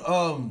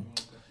going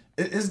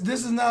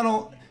this is not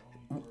on.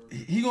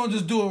 He gonna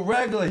just do it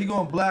regular. He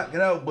gonna black it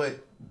out, but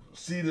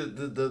see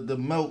the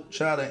milk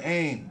try to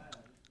aim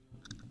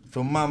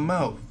from my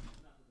mouth.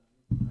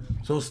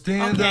 So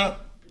stand Okay.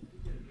 up.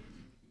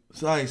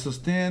 Sorry, so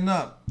stand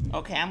up.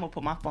 Okay, I'm gonna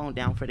put my phone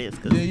down for this.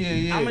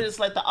 Yeah. I'm gonna just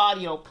let the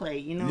audio play.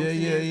 You know what I'm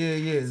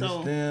saying? Yeah. Just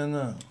So- stand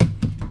up. All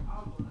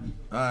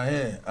right,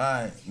 here. All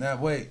right. Now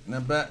wait. Now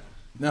back.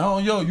 Now hold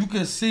on, yo. You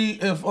can see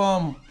if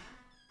right.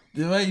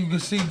 You can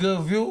see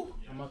good view.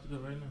 I'm about to do it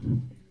right now.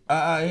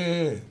 All right,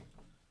 here.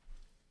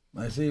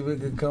 Let's see if it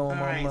can come on All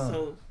my right, mouth.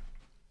 so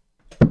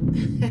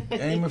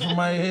Aim it from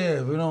right here.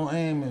 If we don't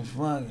aim it,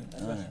 fuck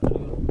it. All right.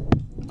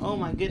 oh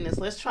my goodness,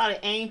 let's try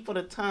to aim for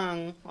the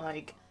tongue.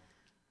 Like,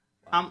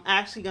 I'm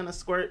actually gonna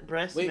squirt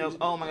breast milk.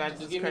 Oh my god, this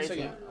just is give me a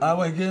crazy. second. All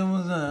right, give him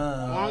a second.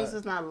 As long as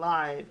it's not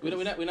live. We're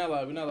not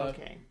live. We're not live.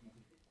 Okay.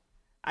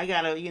 I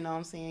gotta, you know what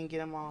I'm saying, get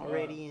them all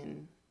ready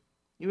and.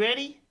 You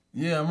ready?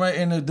 Yeah, I'm right.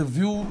 And the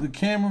view, the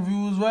camera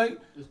view is right.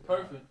 It's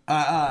perfect.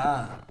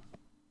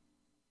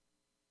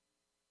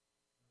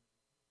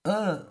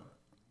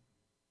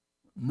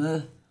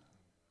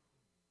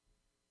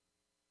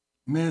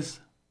 Miss.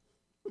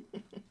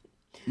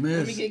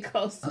 Let me get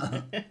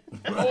closer.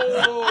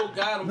 Oh,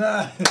 got him.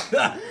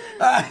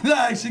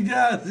 Nah, she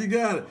got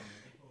it.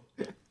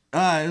 All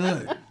right,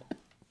 look.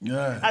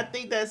 Yeah. I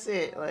think that's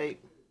it.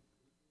 Like,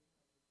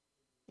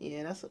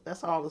 yeah,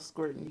 that's all the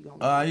squirting you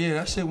gonna. Yeah,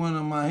 that shit went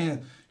on my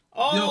hand.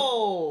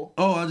 Oh,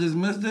 Oh, I just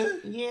missed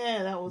it.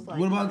 yeah, that was like.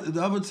 What about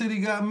the other titty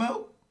got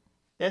milk?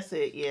 That's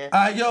it. Yeah. All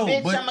right, yo,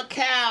 Bitch, but I'm a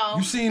cow.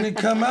 you seen it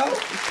come out?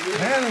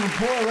 Hand on the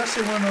poor, that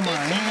shit went on my Bitch,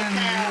 I'm a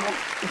hand.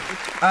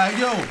 cow. All right,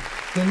 yo.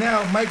 So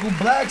now Michael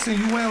Blackson,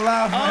 you went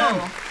live with Oh,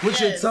 him. What's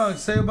your yes. tongue?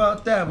 Say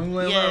about that. When you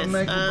went live with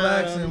Yes, Michael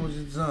Blackson, what's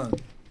your tongue?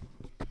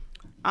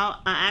 I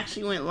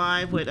actually went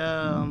live with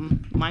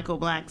Michael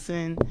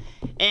Blackson,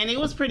 and it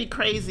was pretty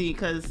crazy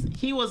because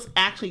he was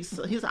actually,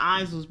 his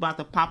eyes was about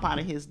to pop out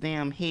of his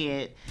damn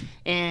head,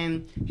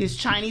 and his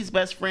Chinese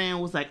best friend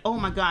was like, "Oh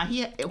my god!"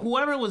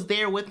 Whoever was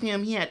there with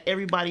him, he had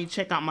everybody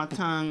check out my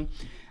tongue,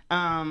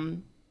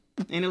 and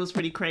it was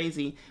pretty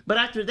crazy. But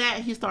after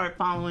that, he started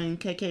following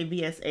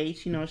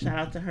KKVSH. You know, shout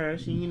out to her.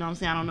 She, you know what I'm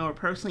saying, I don't know her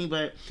personally,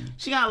 but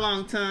she got a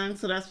long tongue,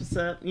 so that's what's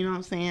up. You know what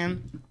I'm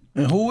saying?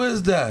 And who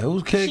is that?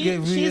 Who's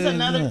KKV? She's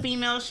another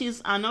female.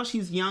 I know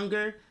she's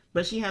younger,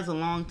 but she has a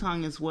long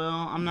tongue as well.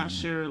 I'm not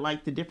sure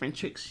like the different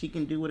tricks she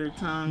can do with her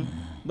tongue,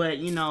 but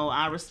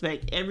I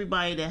respect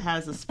everybody that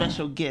has a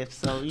special gift.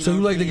 So So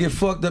you like to get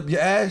fucked up your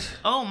ass?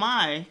 Oh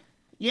my,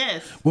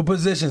 yes, What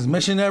positions?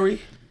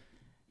 Missionary?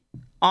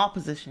 all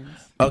positions.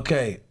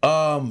 Okay.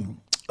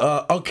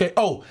 Okay.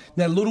 Oh,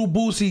 that Little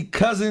Boosie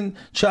cousin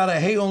try to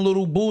hate on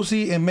Little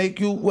Boosie and make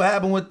you. What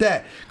happened with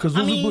that? Cause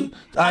Little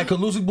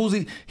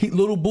Boosie,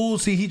 Little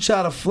Boosie, he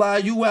tried to fly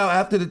you out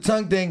after the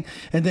tongue thing,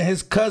 and then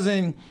his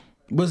cousin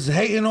was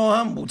hating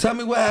on him. Tell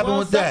me what happened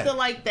with that. Something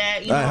like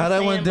that. You All right, know how what that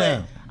I'm went saying?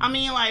 down? But, I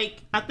mean,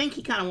 like, I think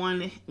he kind of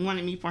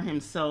wanted me for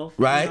himself.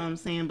 Right. You know what I'm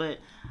saying? But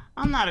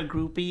I'm not a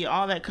groupie.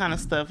 All that kind of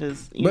stuff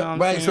is, you know what I'm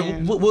Right. So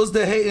saying? what was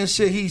the hating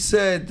shit he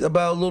said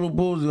about Little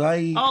Boosie? How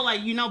he? Oh,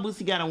 like,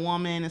 Boosie got a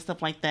woman and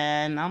stuff like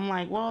that. And I'm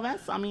like, well,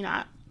 that's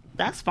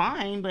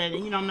fine. But,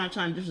 I'm not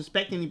trying to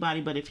disrespect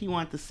anybody. But if he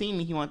wanted to see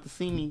me, he wanted to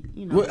see me,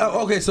 Well,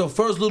 okay, so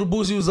first Little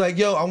Boosie was like,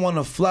 yo, I want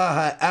to fly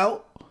her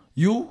out.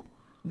 You?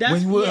 That's,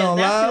 when you were on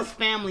that's live? his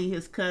family,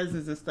 his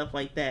cousins and stuff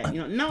like that.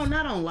 No,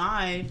 not on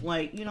live.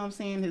 Like, you know what I'm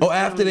saying? His Oh,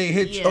 after family- they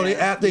hit you. Oh,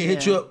 after they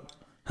hit you up.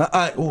 All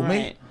right, me?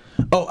 Right.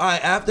 Oh, all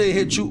right, after they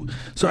hit you.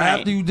 So Right.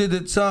 after you did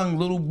the tongue,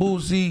 Little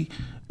Boosie,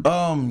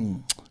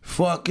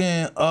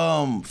 fucking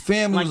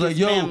family Like was like, his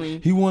yo, family.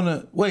 he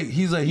wanna wait.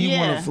 He's like, he Yeah.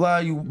 wanna fly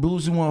you.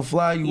 Boosie wanna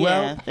fly you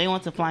Yeah, out. they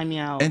want to fly me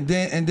out. And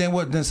then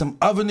what? Then some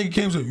other nigga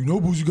came and said,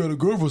 Boosie got a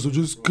girlfriend, so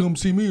just come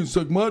see me and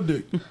suck my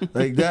dick,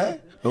 like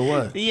that or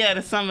what? Yeah,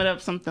 to sum it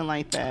up, something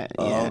like that.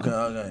 Oh, Yeah. okay.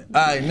 All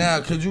right, now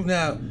could you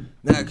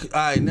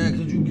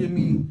could you give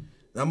me?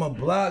 I'm a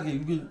blogger. You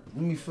could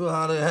let me feel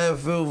how the head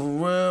feel for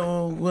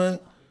real, real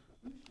quick.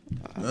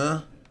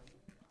 Huh?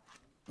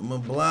 I'm a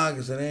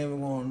blogger, so they ain't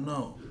even gonna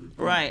know.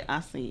 Right,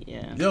 I see.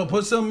 Yeah. Yo,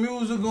 put some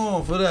music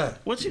on for that.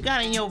 What you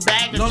got in your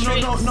bag of No,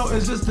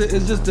 tricks?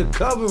 It's just to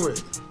cover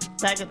it.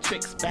 Bag of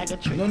tricks.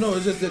 No,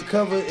 it's just to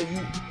cover if you.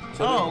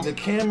 So Oh. the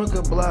camera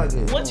could block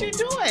it. What you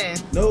doing?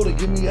 No, to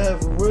give me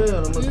that for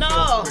real. No.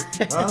 Huh?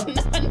 Oh,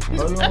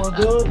 you want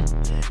to do it?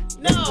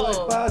 No.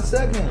 Like 5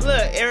 seconds. Look,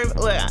 'Cause they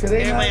everybody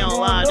not on even live,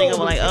 gonna they know gonna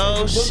be like, it. oh It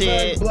look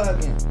shit. Like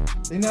blocking.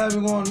 They not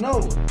even gonna know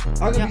it.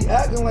 I could be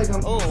acting like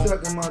I'm Oh.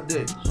 sucking my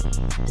dick.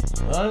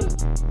 Right?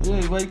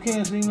 Yeah, but you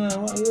can't see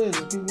nothing. Right? Yeah,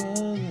 just keep your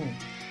hands in.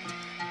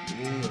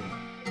 Yeah.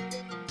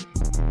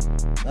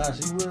 Nah,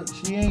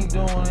 she ain't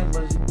doing it,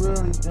 but she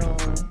really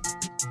doing it.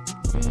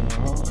 Yeah,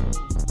 huh?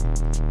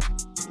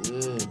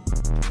 Yeah.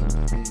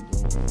 She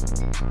doing it.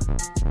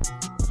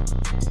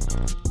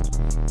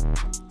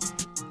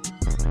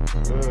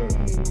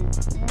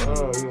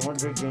 Oh, you want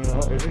to get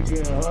hard? Is it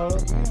getting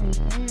hard? Let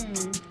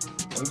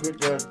me get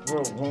that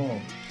throat, huh?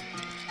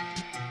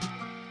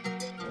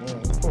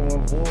 Put my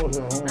balls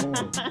in,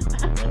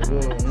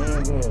 good.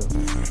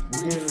 You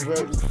get it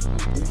back.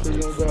 You say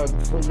you don't got to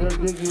put that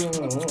dick in,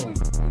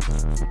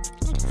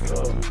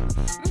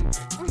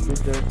 get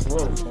that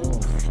throat,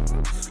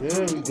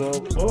 There we go.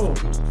 Oh,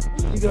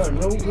 you got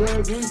no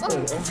drag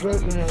reflex. I'm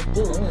dragging that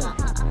throat,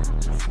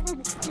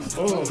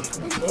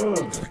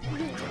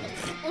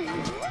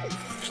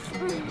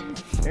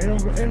 And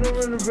I'm in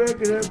the back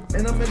of that,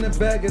 and I'm in the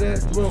back of that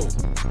throat.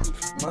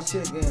 My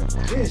shit getting,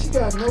 yeah, she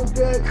got no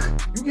back.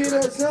 You get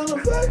that sound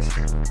effects?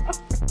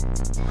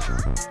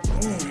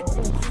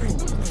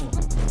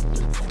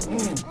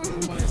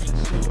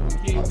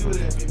 Can't do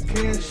that. You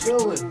can't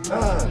show it.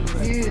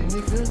 Yeah,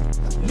 nigga.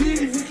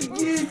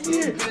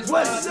 Yeah.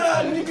 West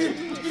side, nigga.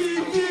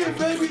 Yeah,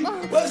 baby.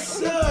 West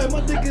side. My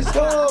dick is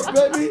hard,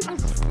 baby.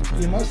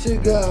 Yeah, my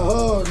shit got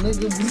hard,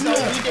 nigga.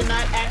 So you did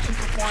not actually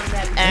perform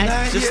that Nah,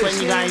 act, just yeah, letting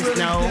you she guys really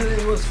know. did it.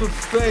 It was for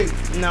fake.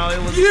 No,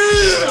 it was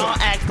all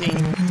acting.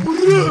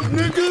 What up,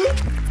 nigga?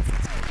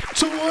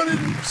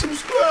 200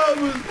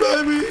 subscribers,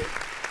 baby.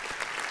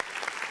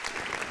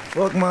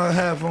 Fuck my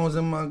headphones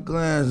and my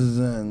glasses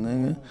in,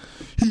 nigga.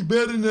 He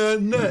better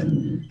not nut.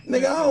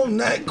 Nigga, I don't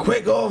nut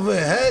quick off the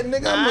head,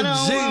 nigga. I I'm a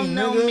don't G, want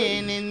no nigga.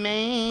 men and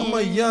man. I'm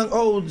a young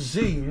old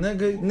G,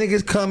 nigga.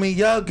 Niggas call me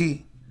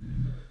Yogi.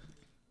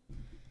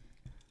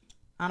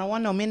 I don't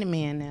want no men and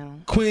man now.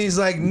 Queens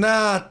like,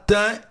 nah,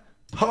 that.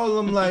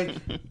 Harlem like,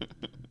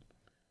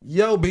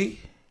 Yobi.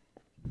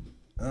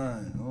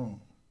 Alright, hold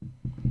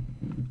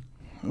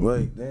on.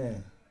 Wait,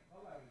 damn.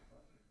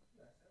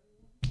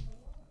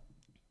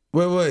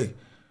 Wait.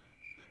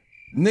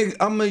 Nigga,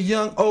 I'm a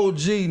young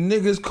OG.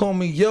 Niggas call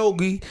me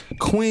Yogi.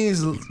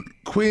 Queens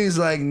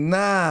like,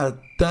 nah,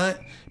 that.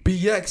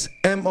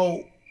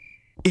 BXMOE.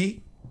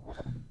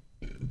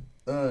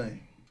 Alright.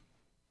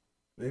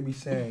 They be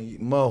saying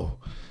Mo.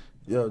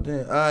 Yo,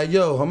 damn. Alright,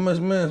 yo, how much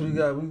minutes we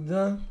got? We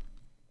done?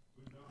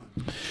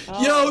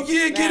 Yo,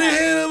 yeah, get a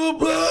hand of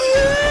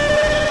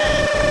applause.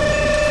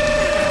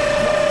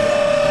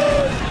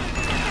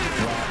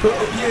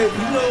 Yeah,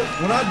 you know,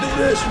 when I do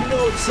this, you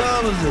know what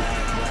time is it?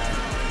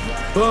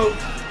 Bro.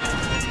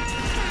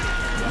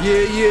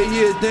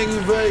 Yeah, thank you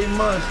very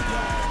much.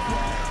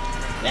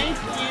 Thank you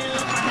for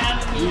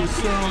having me. You was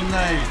so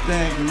nice,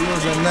 thank you. You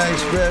was a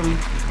nice, very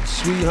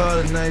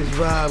sweetheart, a nice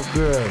vibe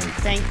girl.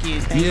 Thank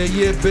you.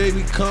 Yeah,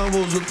 baby,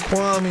 combos with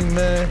Kwame,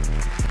 man.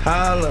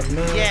 Holla,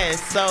 man.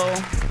 Yes, so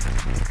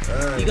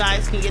you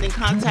guys can get in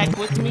contact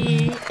with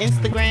me.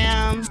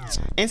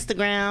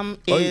 Instagram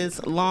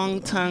is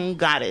Long Tongue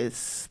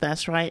Goddess.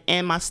 That's right.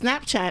 And my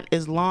Snapchat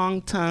is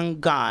Long Tongue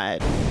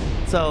God.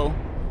 So,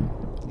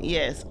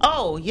 yes.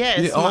 Oh, yes.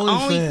 Yeah, my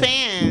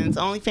OnlyFans.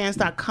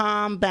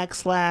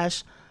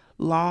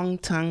 OnlyFans.com/Long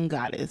Tongue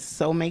Goddess.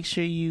 So make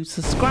sure you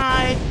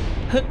subscribe,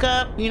 hook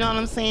up, you know what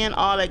I'm saying?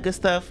 All that good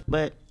stuff.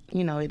 But,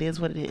 you know, it is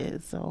what it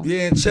is. So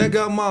Yeah, and check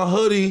out my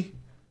hoodie.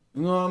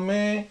 You know what I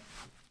mean?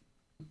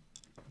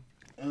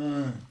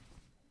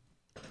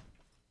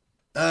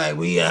 Alright,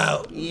 we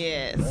out.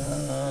 yes.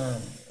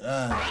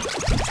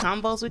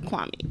 Combos with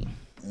Kwame.